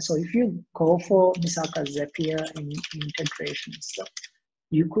and so if you go for Misaka Zapier integrations,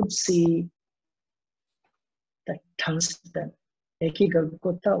 you could see the tons of them. Eki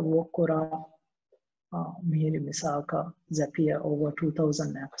gagota wokura miri Misaka Zapier over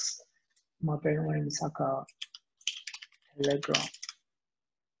 2000 apps. Mapenwa Misaka Telegram.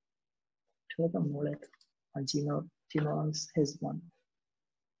 Telegram wallet. Gino has one.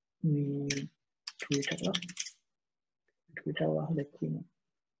 Me Twitter.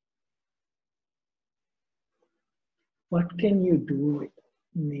 What can you do with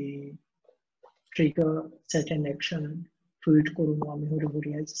me? Trigger certain action, tweet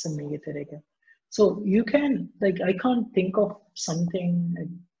so you can like I can't think of something like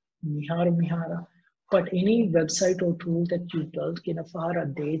Mihara, but any website or tool that you build can fara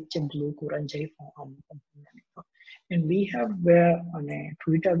date blue kuranjay and we have where on a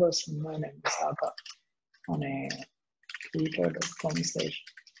Twitter was and Saka on a twitter.com/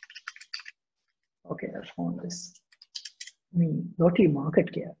 okay, I found this. Lottie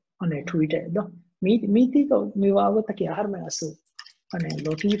market care on a Twitter. The meeting of Mivavata Harmasu on a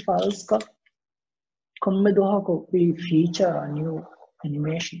Lottie files. Come we feature a new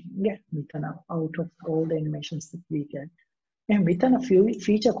animation. Yeah, mitana out of all the animations that we get. And mitana few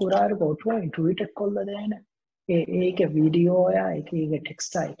feature kurar go to intuit kolla dena. A video ya, a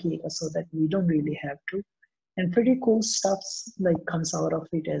text so that we don't really have to. And pretty cool stuff like comes out of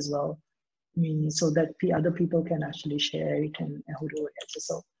it as well. So that the other people can actually share it and who do it.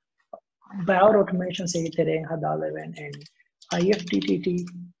 So by our automation say today and IFTTT,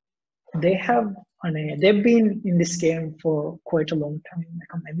 they've been in this game for quite a long time.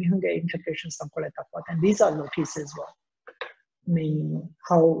 Maybe you get integrations and these are notices as well.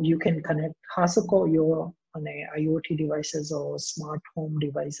 How you can connect Hasako your IoT devices or smart home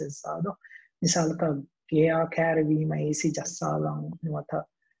devices. Misalka Gea carry my AC jasalang nuata.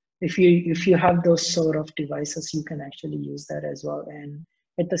 If you have those sort of devices, you can actually use that as well. And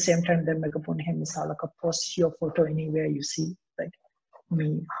at the same time, then misalaka post your photo anywhere you see. Like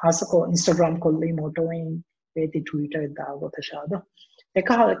hasako Instagram kolli motoing the Twitter da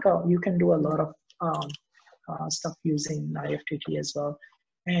you can do a lot of stuff using IFTT as well.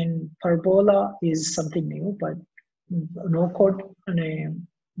 And Parabola is something new, but no code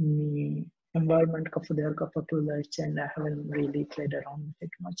environment popular and I haven't really played around with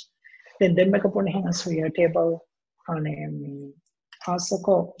it much. Then make up on a table on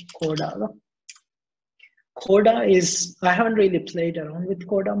Hasako Coda. Coda is I haven't really played around with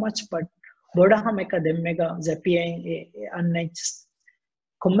Coda much, but Boda Hameka them mega Zapier unnext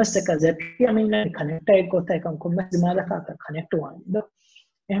Kumasaka Zapier I mean connect I got like Kumasmalaka connect one.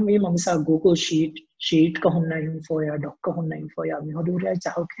 We mamsa Google sheet kahunna info ya doc kahunna info ya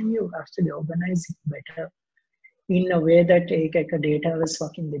how can you actually organize it better in a way that a data is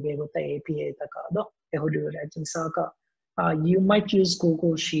working the way with the API you might use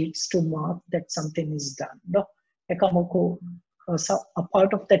Google Sheets to mark that something is done. So a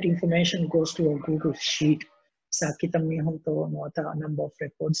part of that information goes to a Google Sheet. So a number of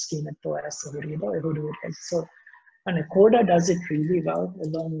records so and Coda does it really well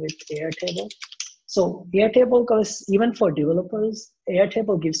along with Airtable. So Airtable goes even for developers,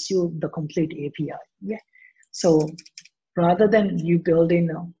 Airtable gives you the complete API. Yeah. So rather than you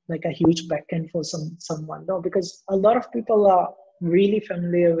building like a huge backend for someone, no, because a lot of people are really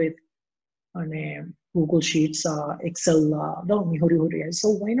familiar with Google Sheets, Excel, so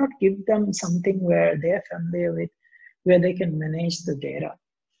why not give them something where they're familiar with, where they can manage the data.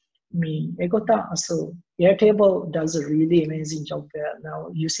 So Airtable does a really amazing job there. Now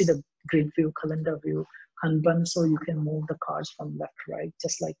you see the grid view, calendar view, Kanban, so you can move the cards from left to right,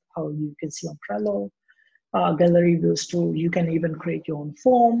 just like how you can see on Trello. Gallery views too. You can even create your own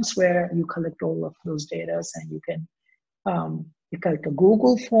forms where you collect all of those data, and you can like a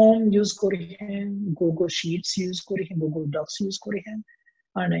Google form use korihen, Google Sheets use korihen, Google Docs use korihen,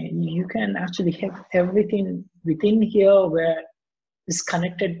 and you can actually have everything within here where it's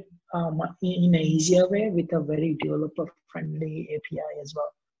connected in an easier way with a very developer-friendly API as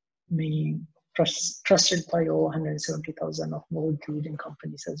well. Trusted by over 170,000 of more leading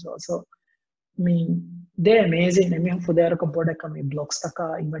companies as well. So, they're amazing. For their product, blocks,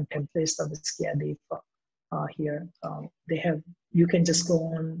 even templates here. They have. You can just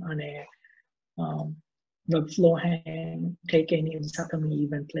go on a webflow and take any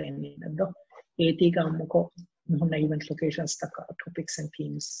event planning. Event locations, topics and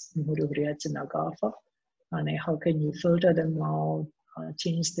themes. And how can you filter them out,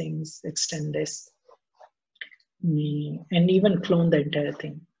 change things, extend this, and even clone the entire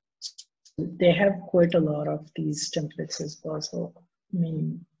thing. They have quite a lot of these templates as well. So,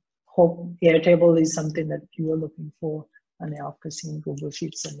 hope Airtable is something that you are looking for, and after seeing Google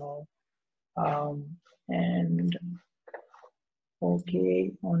Sheets and all. And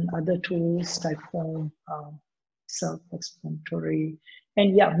okay, on other tools, Typeform, self-explanatory,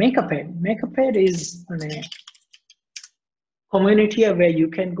 and yeah, MakeAPad is a community where you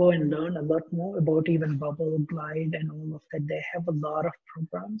can go and learn a lot more about even Bubble, Glide, and all of that. They have a lot of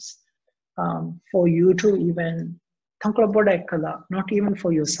programs for you to even not even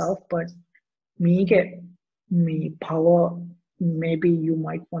for yourself, but power. Maybe you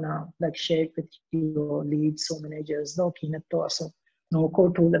might wanna like share it with your leads or managers. No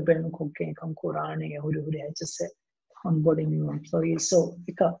code tool onboarding new employees. So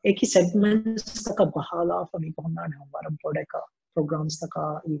eki segments bahala for me programs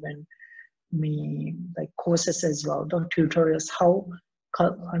even like courses as well, the tutorials, how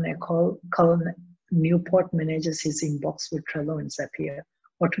Newport manages his inbox with Trello and Zapier,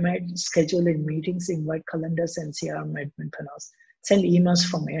 automate scheduling meetings, invite calendars and CRM admin panels, send emails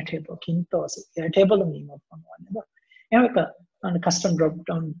from Airtable, Airtable and email from one, and custom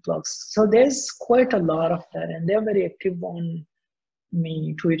drop-down blocks. So there's quite a lot of that, and they're very active on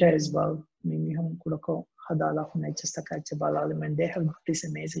me Twitter as well. Me hum kudako hadala huna just a catch balal and they have this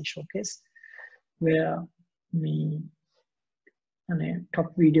amazing showcase where me and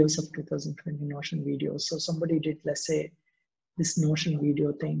top videos of 2020 Notion videos. So somebody did, let's say, this Notion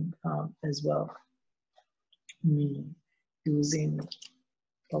video thing as well. Me using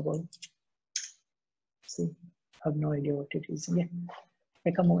bubble. See, I have no idea what it is. Yeah,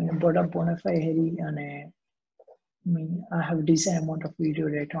 like I'm in a border bonafide heavy and I have decent amount of video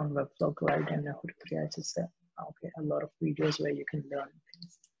data on Webflow, right? And I would create just okay, a lot of videos where you can learn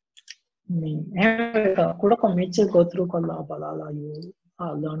things. Me, kuda committed go through kolla balala you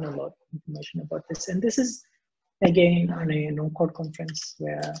learn a lot of information about this. And this is again on a no-code conference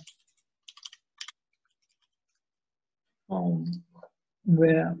where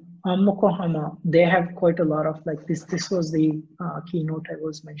Yokohama, they have quite a lot of like this. This was the keynote I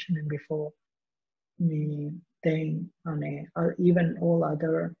was mentioning before. Me thing on even all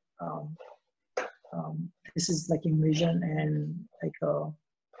other. This is like Envision and like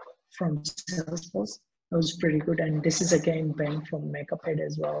from Salesforce. That was pretty good. And this is again Ben from MakeupHead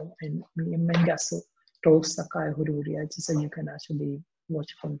as well. And Mengasu talks Sakai Hururi. So you can actually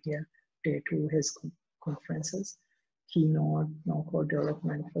watch from here day to his conferences. Keynote, no-code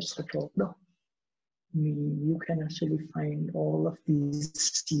development, first to talk. You can actually find all of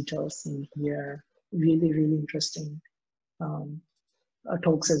these details in here. Really, really interesting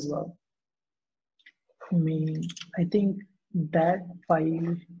talks as well. I think that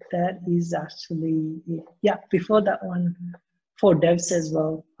file, that is actually, yeah, before that one, for devs as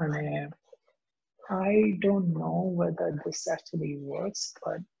well. And I don't know whether this actually works,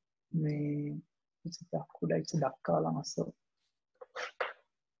 but it's also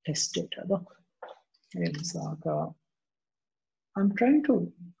test it. I'm trying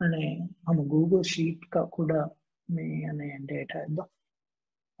to, I'm a Google Sheet kuda data.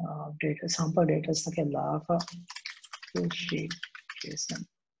 Data sample data is like a lava sheet JSON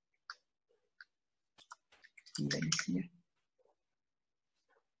link here.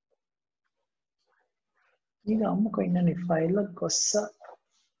 You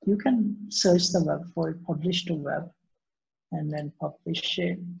can search the web for it, publish to web, and then publish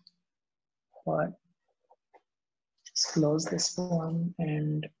it. But just close this one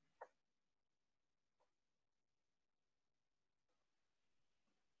and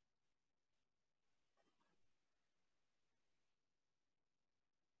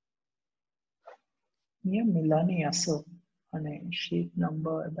yeah, Milani Aso on a sheet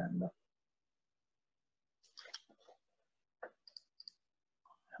number then.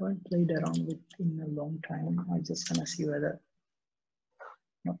 I haven't played around with in a long time. I just gonna see whether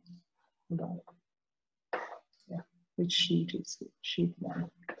no, hold on. Yeah, which sheet is it? Sheet one.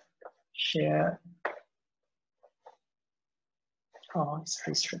 Share. Oh, it's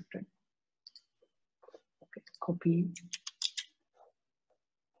restricted. Okay, copy.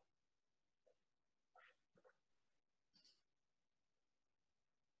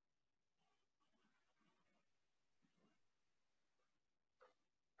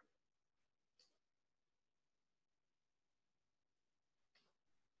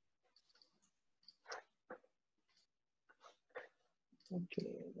 Okay,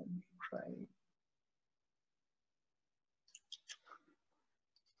 let me try.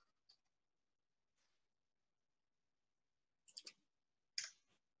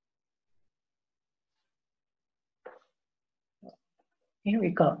 Here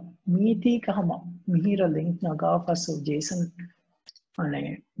we go. Meeti kahama mihira link nagafa so JSON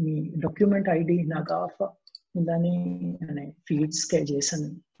ane me document ID nagafa milani ane feeds ke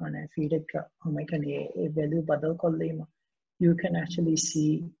JSON ane feed ka hamekani a value badal kollema. You can actually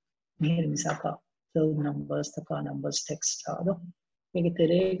see here misaka the numbers text ado. Ege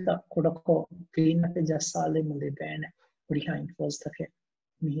tereka kodako clean up jasale mule bene uriha infos take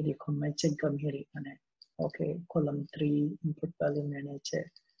mihiri comment check mihiri ane. Okay, column 3 input value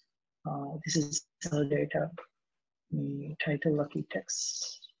manager. This is cell data. Title lucky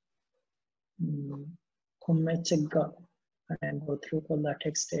text. Comment check and go through all the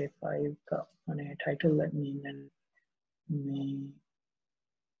text A5 and a title let me and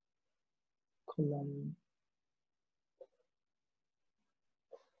column.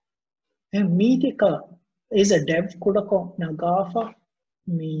 And meetika is a dev kudako nagafa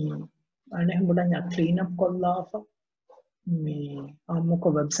me. And clean up me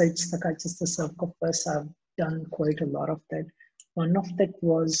websites the surface. I've done quite a lot of that. One of that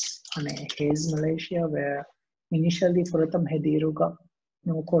was on a Haze Malaysia where initially for them hediruga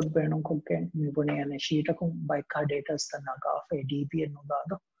no code beno koken mibone and a sheet by car data the nagafa DB and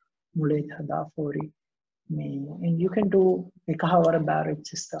nogado mule hada fori and you can do ekahawara barrage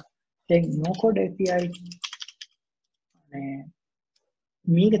chista then no code API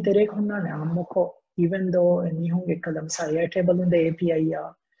meega tere khonna ne ammoko even though nihun ekkalam sa airtable unde API ya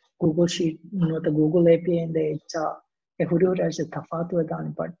Google Sheet no the Google API inde echa e huri huri as tafatu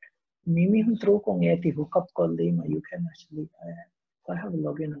edani but mimi hun through kon eti hookup kollima you can actually I have a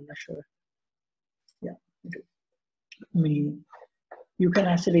login I'm not sure yeah me you can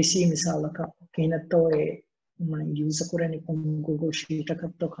actually see misalaka kinatto e user kurani kon Google Sheet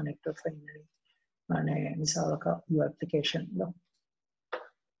akatto connect finally ane misalaka your application lo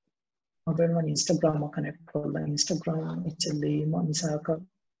when Instagram connect kolla Instagram actually misalaka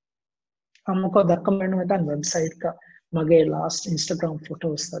amko dakkamenu medan website ka mage last Instagram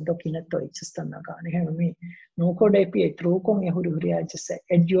photos da kinatto ichistanna gane hemi no code API through kon e huri huri just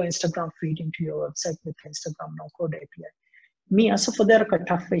add your Instagram feed into your website with Instagram no code API me as for there ka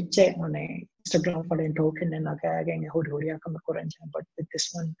tough eche on Instagram for den token and again huri huri akam korancha but with this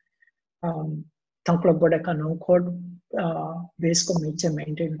one tankla bodaka no code base ko meche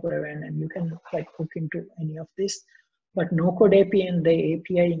maintain koreven and you can like hook into any of this but no code API and the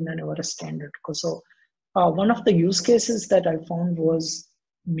API in a standard so one of the use cases that I found was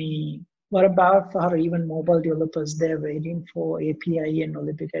me what about for even mobile developers they're waiting for API and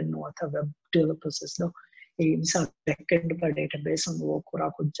only get no other web developers as well some backend database on work or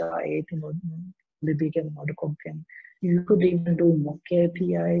akujja no libigel modcogen you could even do mock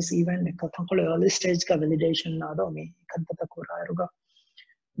APIs even a early stage ka validation nado me kadata kuraruga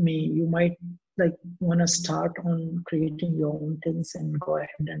me you might like want to start on creating your own things and go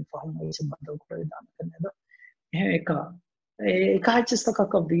ahead and form a bundle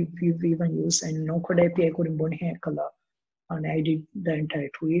we've even used and no code API could kala and I did the entire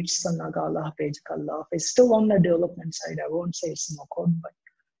tweets and nagala page kala it's still on the development side I won't say it's no code but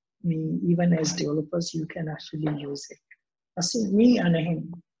me even as developers you can actually use it as me and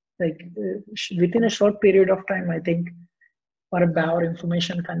him like within a short period of time I think what about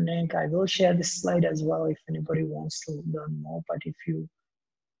information connect I will share this slide as well if anybody wants to learn more but if you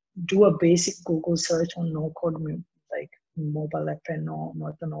do a basic Google search on no code like mobile app and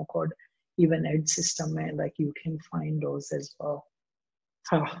not the no code even ed system and like you can find those as well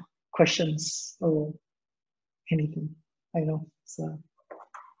questions or anything I know so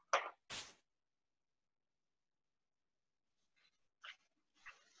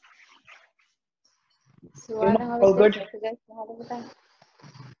all good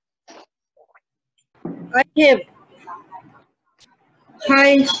I have.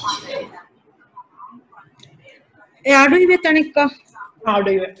 Hi. Adu ive tanikka. how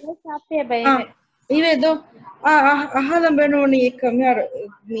do you Ive do ahalam benoni ekka mihar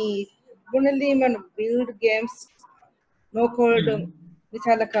me bunali man build games no code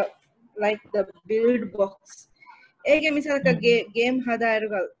misalaka like the build box. Ege misalaka game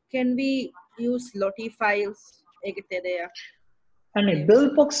hadaerugal can we use lottie files ege tereya ane build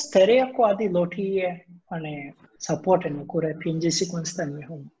box tereyako adi lottie ane support ene kore png sequence tanne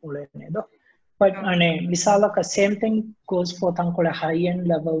hom ulene do but ane misalaka same thing goes for tankole high end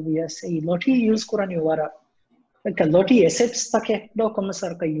level we say lottie use kurani wara like lottie assets take do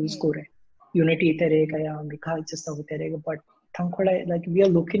komasar ka use kore unity terega ya mikha just of terega but tankole like we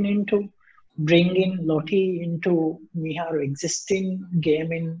are looking into bringing lottie into we have existing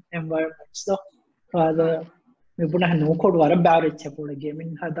gaming environments so rather we put a no code wara barrage about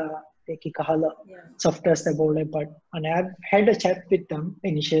gaming hada teki kahala softwares about but and I had a chat with them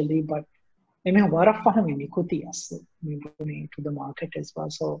initially but I mean wara faham ni kuti as we going to the market as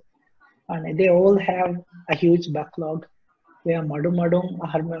well so and they all have a huge backlog where madum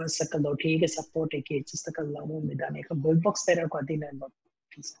harmanasaka lottie ge support eke chistakallamu midane ka build box tera ko adina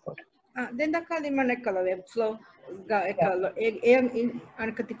support then dakali man ekkala webflow ga ekkala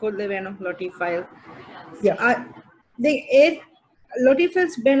anakati kolle veno lottie file then lottie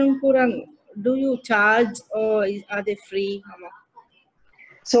files benum kurang do you charge or are they free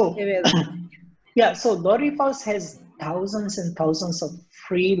so yeah so lottie files has thousands and thousands of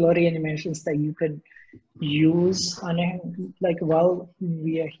free lottie animations that you can use and like while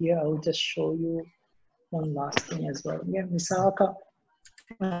we are here I'll just show you one last thing as well yeah misaka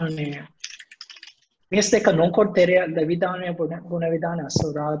Mistake no code area the vidana guna vidana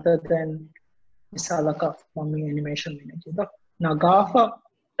so rather than misalaka mummy animation manager nagafa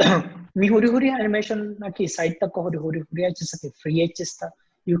mi huri animation naki site tak huri just free chista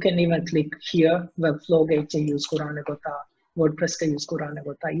you can even click here webflow ge use kurane gota wordpress ka use kurane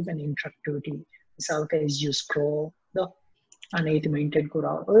gota even interactivity misalaka is use scroll the and maintain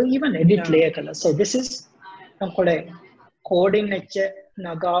kura or even edit layer color so this is coding nature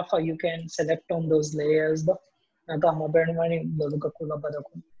Nagafa, you can select on those layers. The Nagama Bernmani, Loluka Kulabada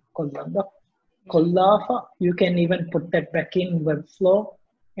Kolanda. Kollafa, you can even put that back in Webflow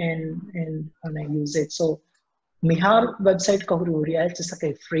and use it. So Mihar website kahuri uriya just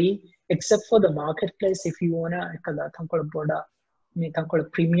like free, except for the marketplace. If you wanna a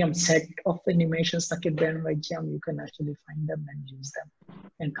premium set of animations like a brand by jam, you can actually find them and use them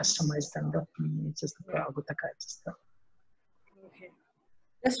and customize them. It's just Okay.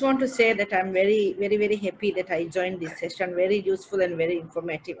 Just want to say that I'm very, very, very happy that I joined this session. Very useful and very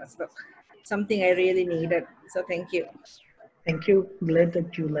informative as well. Something I really needed. So thank you. Thank you. Glad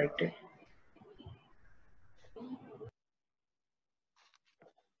that you liked it.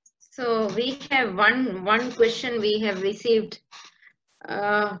 So we have one question we have received.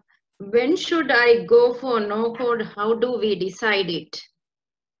 When should I go for no code? How do we decide it?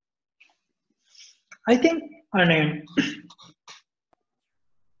 I think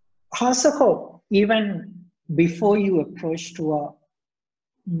Hasako, even before you approach to a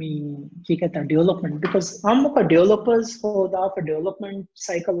development, because developers for the development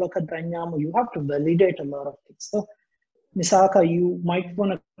cycle you have to validate a lot of things. So Misaka, you might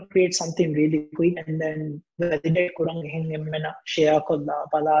want to create something really quick and then validate share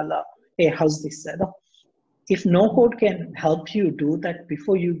palala, hey, how's this? If no code can help you do that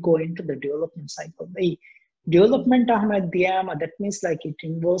before you go into the development cycle, development that means like it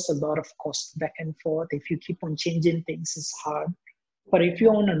involves a lot of cost back and forth. If you keep on changing things, it's hard. But if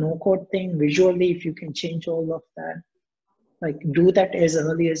you're on a no code thing, visually, if you can change all of that, like do that as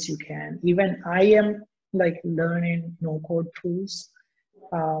early as you can. Even I am like learning no code tools.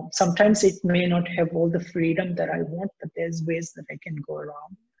 Sometimes it may not have all the freedom that I want, but there's ways that I can go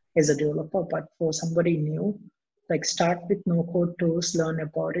around as a developer. But for somebody new, like start with no code tools, learn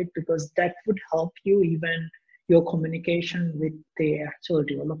about it, because that would help you even your communication with the actual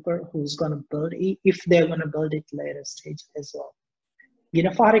developer who's going to build it, if they're going to build it later stage as well.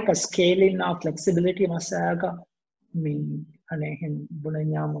 Ginafarika scaling now flexibility masaga me ane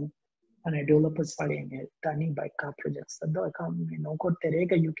bunanyam ane developers fighting tani by car projects. No code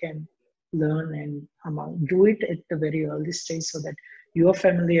terega you can learn and do it at the very early stage so that you are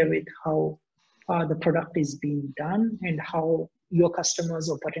familiar with how the product is being done and how your customers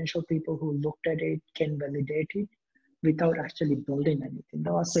or potential people who looked at it can validate it without actually building anything.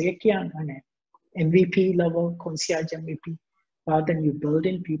 So MVP level, concierge MVP, rather than you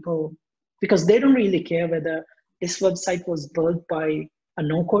building people, because they don't really care whether this website was built by a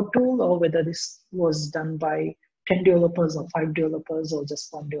no-code tool or whether this was done by 10 developers or 5 developers or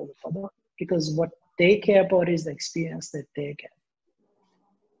just 1 developer, because what they care about is the experience that they get.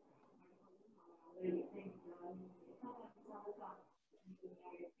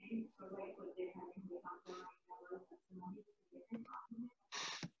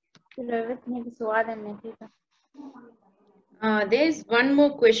 There's one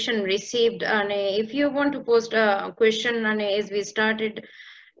more question received. If you want to post a question as we started,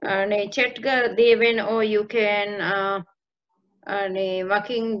 chat deven, or you can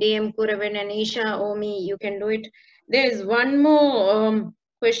working DM Kuraven and Isha or me, you can do it. There's one more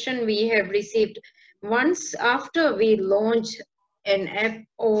question we have received. Once after we launch an app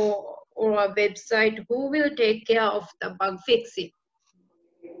or a website, who will take care of the bug fixing?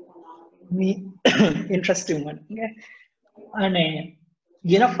 Interesting one. And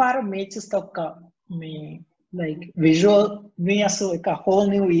Yenafara makes us talk like visual, me also like a whole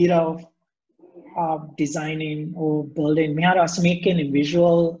new era of designing or building. We are making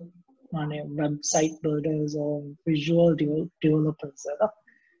visual website builders or visual developers.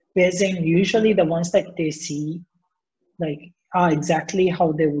 Whereas usually the ones that they see like are exactly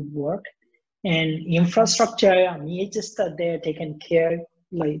how they would work. And infrastructure, me just that they're taken care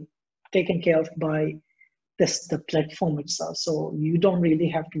of by the platform itself. So you don't really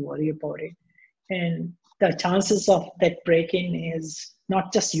have to worry about it. And the chances of that breaking is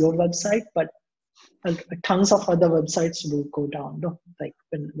not just your website, but tons of other websites will go down, like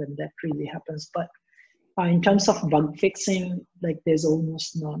when that really happens. But in terms of bug fixing, like there's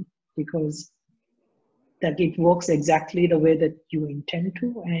almost none, because that it works exactly the way that you intend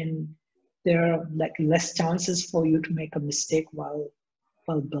to, and there are like less chances for you to make a mistake while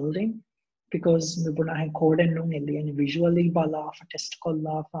building, because we code and visually bala test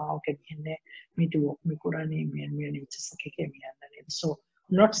kolla okay me to me kurani me so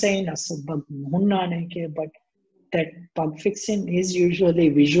I'm not saying as a bug but that bug fixing is usually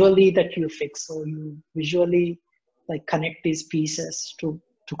visually that you fix, so you visually like connect these pieces to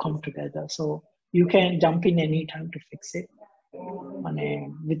come together, so you can jump in any time to fix it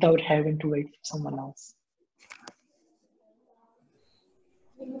without having to wait for someone else.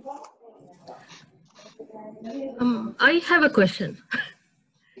 I have a question.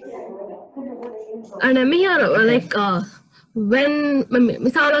 And like when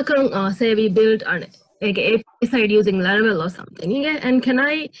say we build an API side using Laravel or something, yeah, and can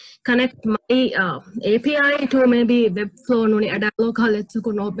I connect my API to maybe Webflow nuni adalo let's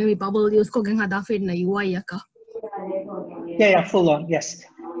go maybe bubble use ko hada feed na UI yaka. Yeah, full on, yes.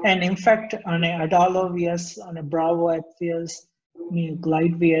 And in fact, on a Adalo VS, on a Bravo VS,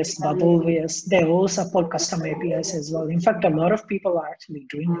 Glide VS, Bubble VS, they all support custom APIs as well. In fact, a lot of people are actually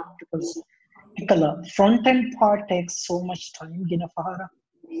doing it because the front end part takes so much time, Ginafahara,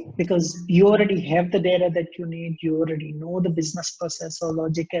 because you already have the data that you need, you already know the business process or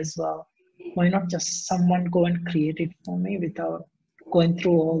logic as well. Why not just someone go and create it for me without going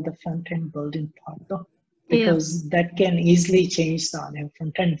through all the front end building part though? Because that can easily change the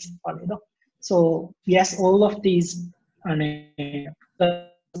front end. So yes, all of these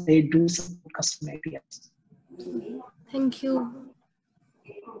they do support custom APIs. Thank you.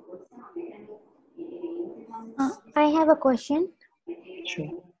 I have a question.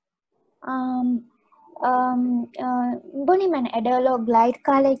 Sure. Buniman Adalo Glide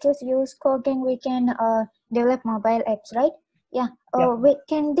colleges use coding, we can develop mobile apps, right? Yeah.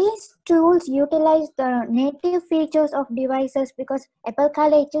 Can these tools utilize the native features of devices? Because Apple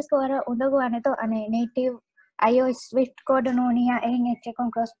colleges are native iOS Swift code nonia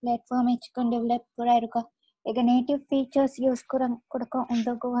cross platform develop native features use kama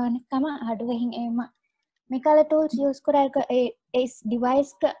Mikala tools use is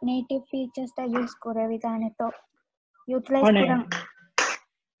device native features that use utilize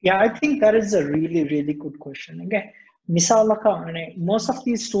Yeah, I think that is a really good question. Again, misalaka most of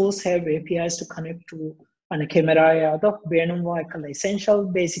these tools have APIs to connect to camera essential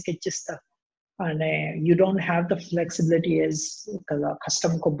basic just and you don't have the flexibility as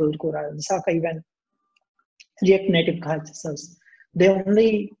custom ko build kura even React Native classes. They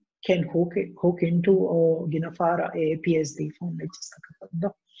only can hook into or Ginafara APIs default.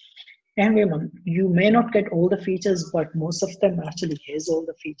 And you may not get all the features, but most of them actually has all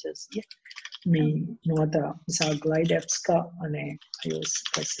the features. Yeah. Me know the glide apps ka and iOS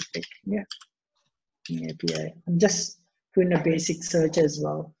specific. Yeah. API. I'm just doing a basic search as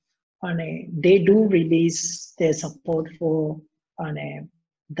well. And they do release their support for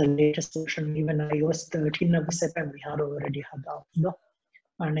the latest version, even iOS 13 of we had already had out.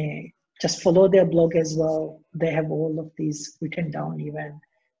 And just follow their blog as well. They have all of these written down even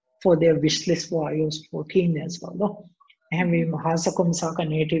for their wish list for iOS 14 as well. And we Mahasakum Saka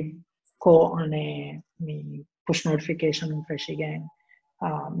native ko on push notification fresh again.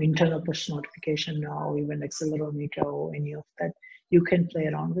 Internal push notification now, even accelerometer or any of that. You can play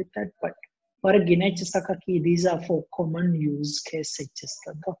around with that, but for a Ginechasakaki, these are for common use cases.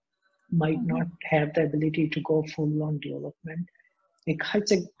 Might not have the ability to go full on development. No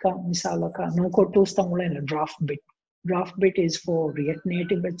code tools draft bit. Draft bit is for React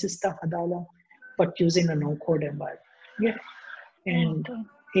Native but using a no code environment. Yeah. And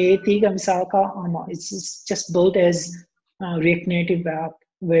it's just built as React Native app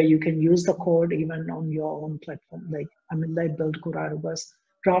where you can use the code even on your own platform. Like build Kurarubas,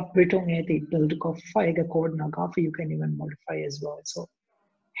 draft bitong build code nagafi you can even modify as well. So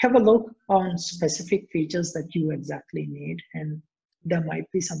have a look on specific features that you exactly need, and there might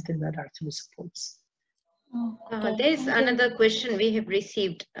be something that actually supports. There's another question we have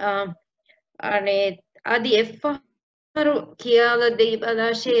received. Adi F4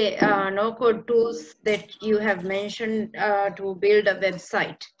 no code tools that you have mentioned to build a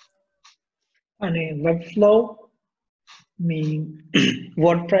website. And Webflow,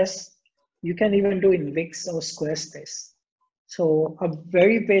 WordPress, you can even do in Wix or Squarespace. So a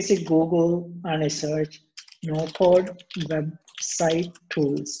very basic Google and a search, no code website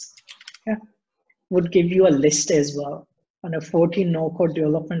tools, would give you a list as well. And a 14 no code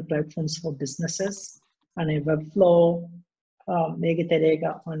development platforms for businesses, and a Webflow, on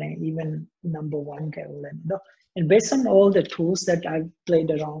a even number one. And based on all the tools that I've played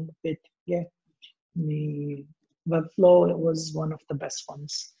around with, the Webflow was one of the best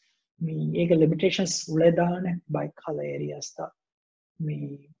ones. Limitations by color areas.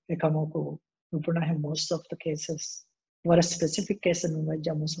 Most of the cases. What a specific case in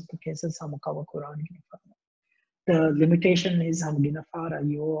most of the cases the limitation is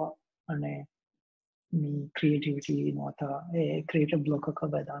you creativity, creative block.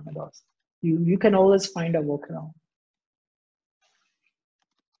 You can always find a workaround.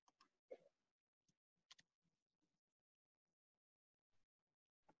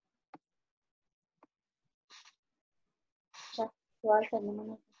 සුවල් කරන්න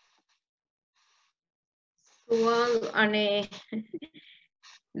මොනවද? Well,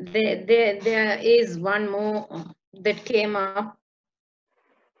 there is one more that came up.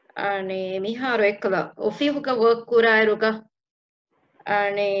 Miharo ekkala ofihuka work kurairuga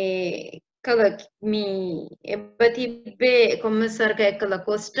kala mi ebbatibbe kommissarka ekkala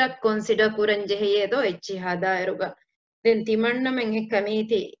costa consider kuranje heyedo echi hadairuga then timanna men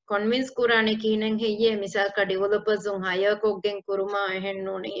ekkamiti convince kurane kinen heye misaka developers un hire koggen kuruma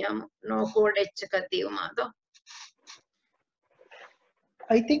ehennuni am no code echka diuma do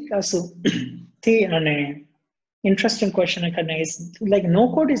I think so. The interesting question is like no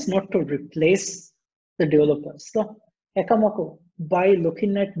code is not to replace the developers. So ekamako by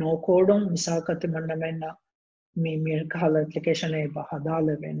looking at no code on misakati mandamenna me kahala application e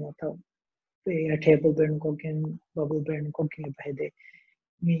bahadale venota a table ben kogen bubble ben kogen bahede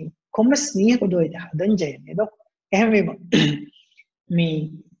me commerce ni kodo ida hadanje ne do ehme me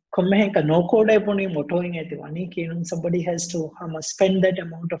comment no code poni motoing at one somebody has to spend that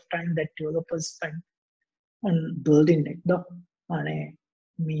amount of time that developers spend on building it do ane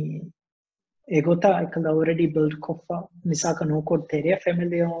me egota ikala already built kofa misaka no code theory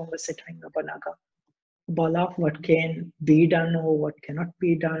familiar with setting up anaka ball of what can be done or what cannot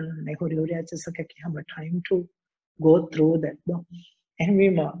be done nehori achasaka ki hama time to go through that do and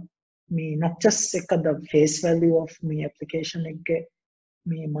me not just the face value of me application ikke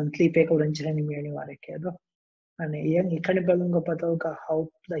me monthly pay kodanchani me anivareke do and yang ikane balunga pataga how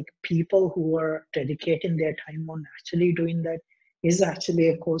like people who are dedicating their time on actually doing that is actually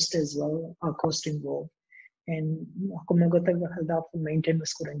a cost as well, a cost involved. And kumagota halda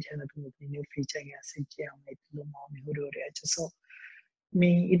maintenance kuranjana to new feature so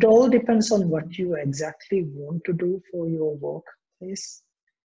me it all depends on what you exactly want to do for your workplace.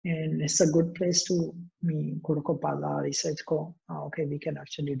 And it's a good place to me kodokopala research ko okay we can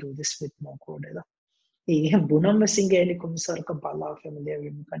actually do this with more code bunam singeli kumsar ka pala familiar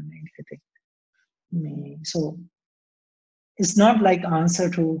with anything me so it's not like answer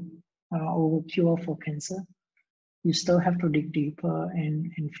to or cure for cancer. You still have to dig deeper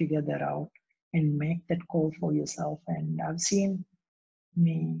and figure that out and make that call for yourself. And I've seen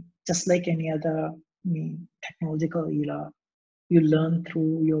me just like any other me technological era. You learn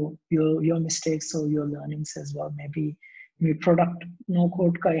through your mistakes or your learnings as well. Maybe me product no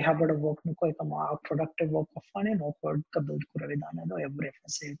code ka habit of work no koi kama productive work of fun no code ka build kuravidana no every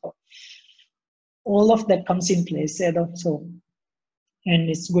facet. All of that comes in place. So and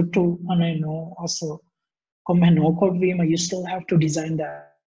it's good to and I know also come no code you still have to design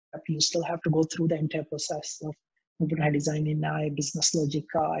that. You still have to go through the entire process of design in business logic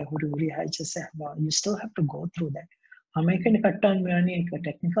you still have to go through that.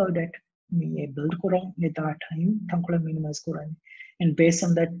 Technical that me build kurang with our time thankula minimize kurang and based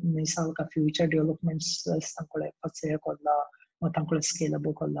on that misal ka future developments thankula patsaya kolla or thankula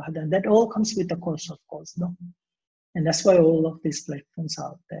scalable kolla then that all comes with the cost of course no. And that's why all of these platforms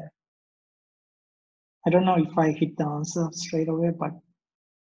are out there. I don't know if I hit the answer straight away, but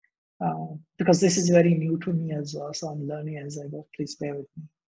because this is very new to me as well, so I'm learning as I go. Please bear with me.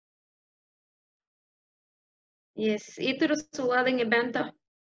 yes ituru suwalinge banta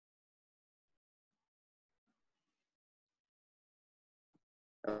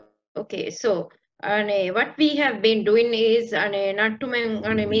okay so what we have been doing is Nattu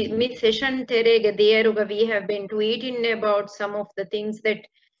me session terege deeruga we have been tweeting about some of the things that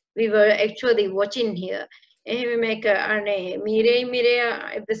we were actually watching here ehme make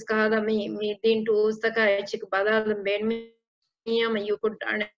mire this kahada me din tools taka echik badal ben you could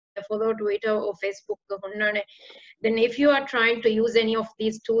follow Twitter or Facebook then if you are trying to use any of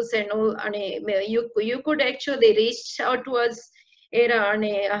these tools and all you could actually reach out to us era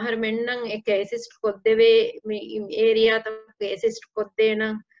ahar mennan ek assist koddeve area tak assist koddena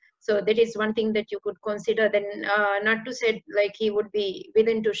so that is one thing that you could consider. Then not to said like he would be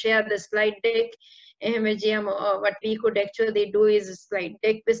willing to share the slide deck what we could actually do is slide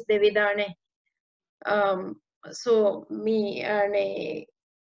deck with devidane so me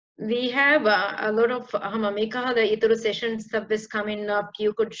we have a lot of the ituru sessions service coming up.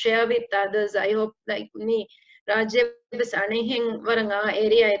 You could share with others. I hope like me Rajya bis anehen waranga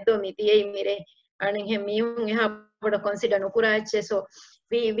area eddo mitiye mire anehen mihun eha boda consider nokurache so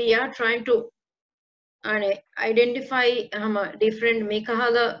we are trying to identify different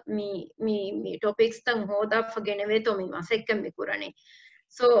me topics tang hoda fageneve to me masekkam mikurane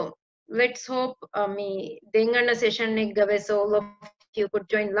so let's hope me dengana session ek gave so all of you could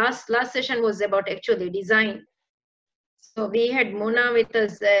join. Last session was about actually design So we had Mona with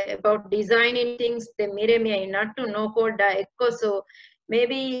us about designing things. The Miremi Nattu no code echo. So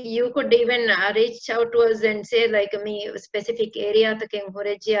maybe you could even reach out to us and say like me specific area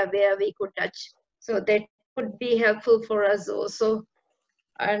where we could touch. So that could be helpful for us also.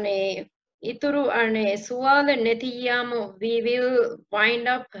 And ituru and sual netiyamo we will wind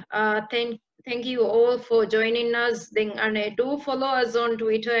up. Thank you all for joining us. Then and do follow us on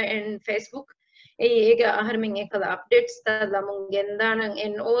Twitter and Facebook. Updates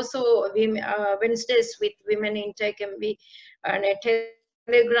and also Wednesdays with Women in Tech MV and a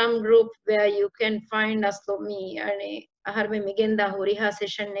Telegram group where you can find us to me and migenda huriha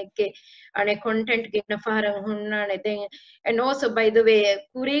session and a content and also by the way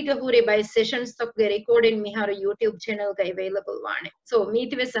kuriga huri by sessions of the recording me YouTube channel available one. So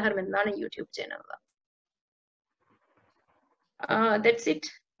meet with Saharmendana YouTube channel. That's it,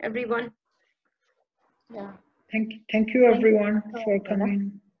 everyone. Yeah. Thank you everyone for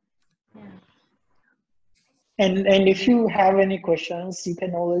coming. Yeah. And if you have any questions, you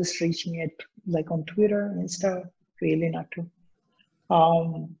can always reach me at like on Twitter, Insta, really Nattu.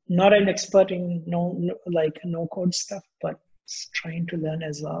 Not an expert in no code stuff, but trying to learn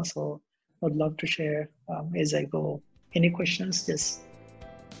as well. So I'd love to share as I go. Any questions, just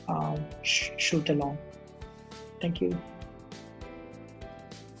shoot along. Thank you.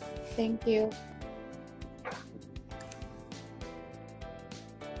 Thank you.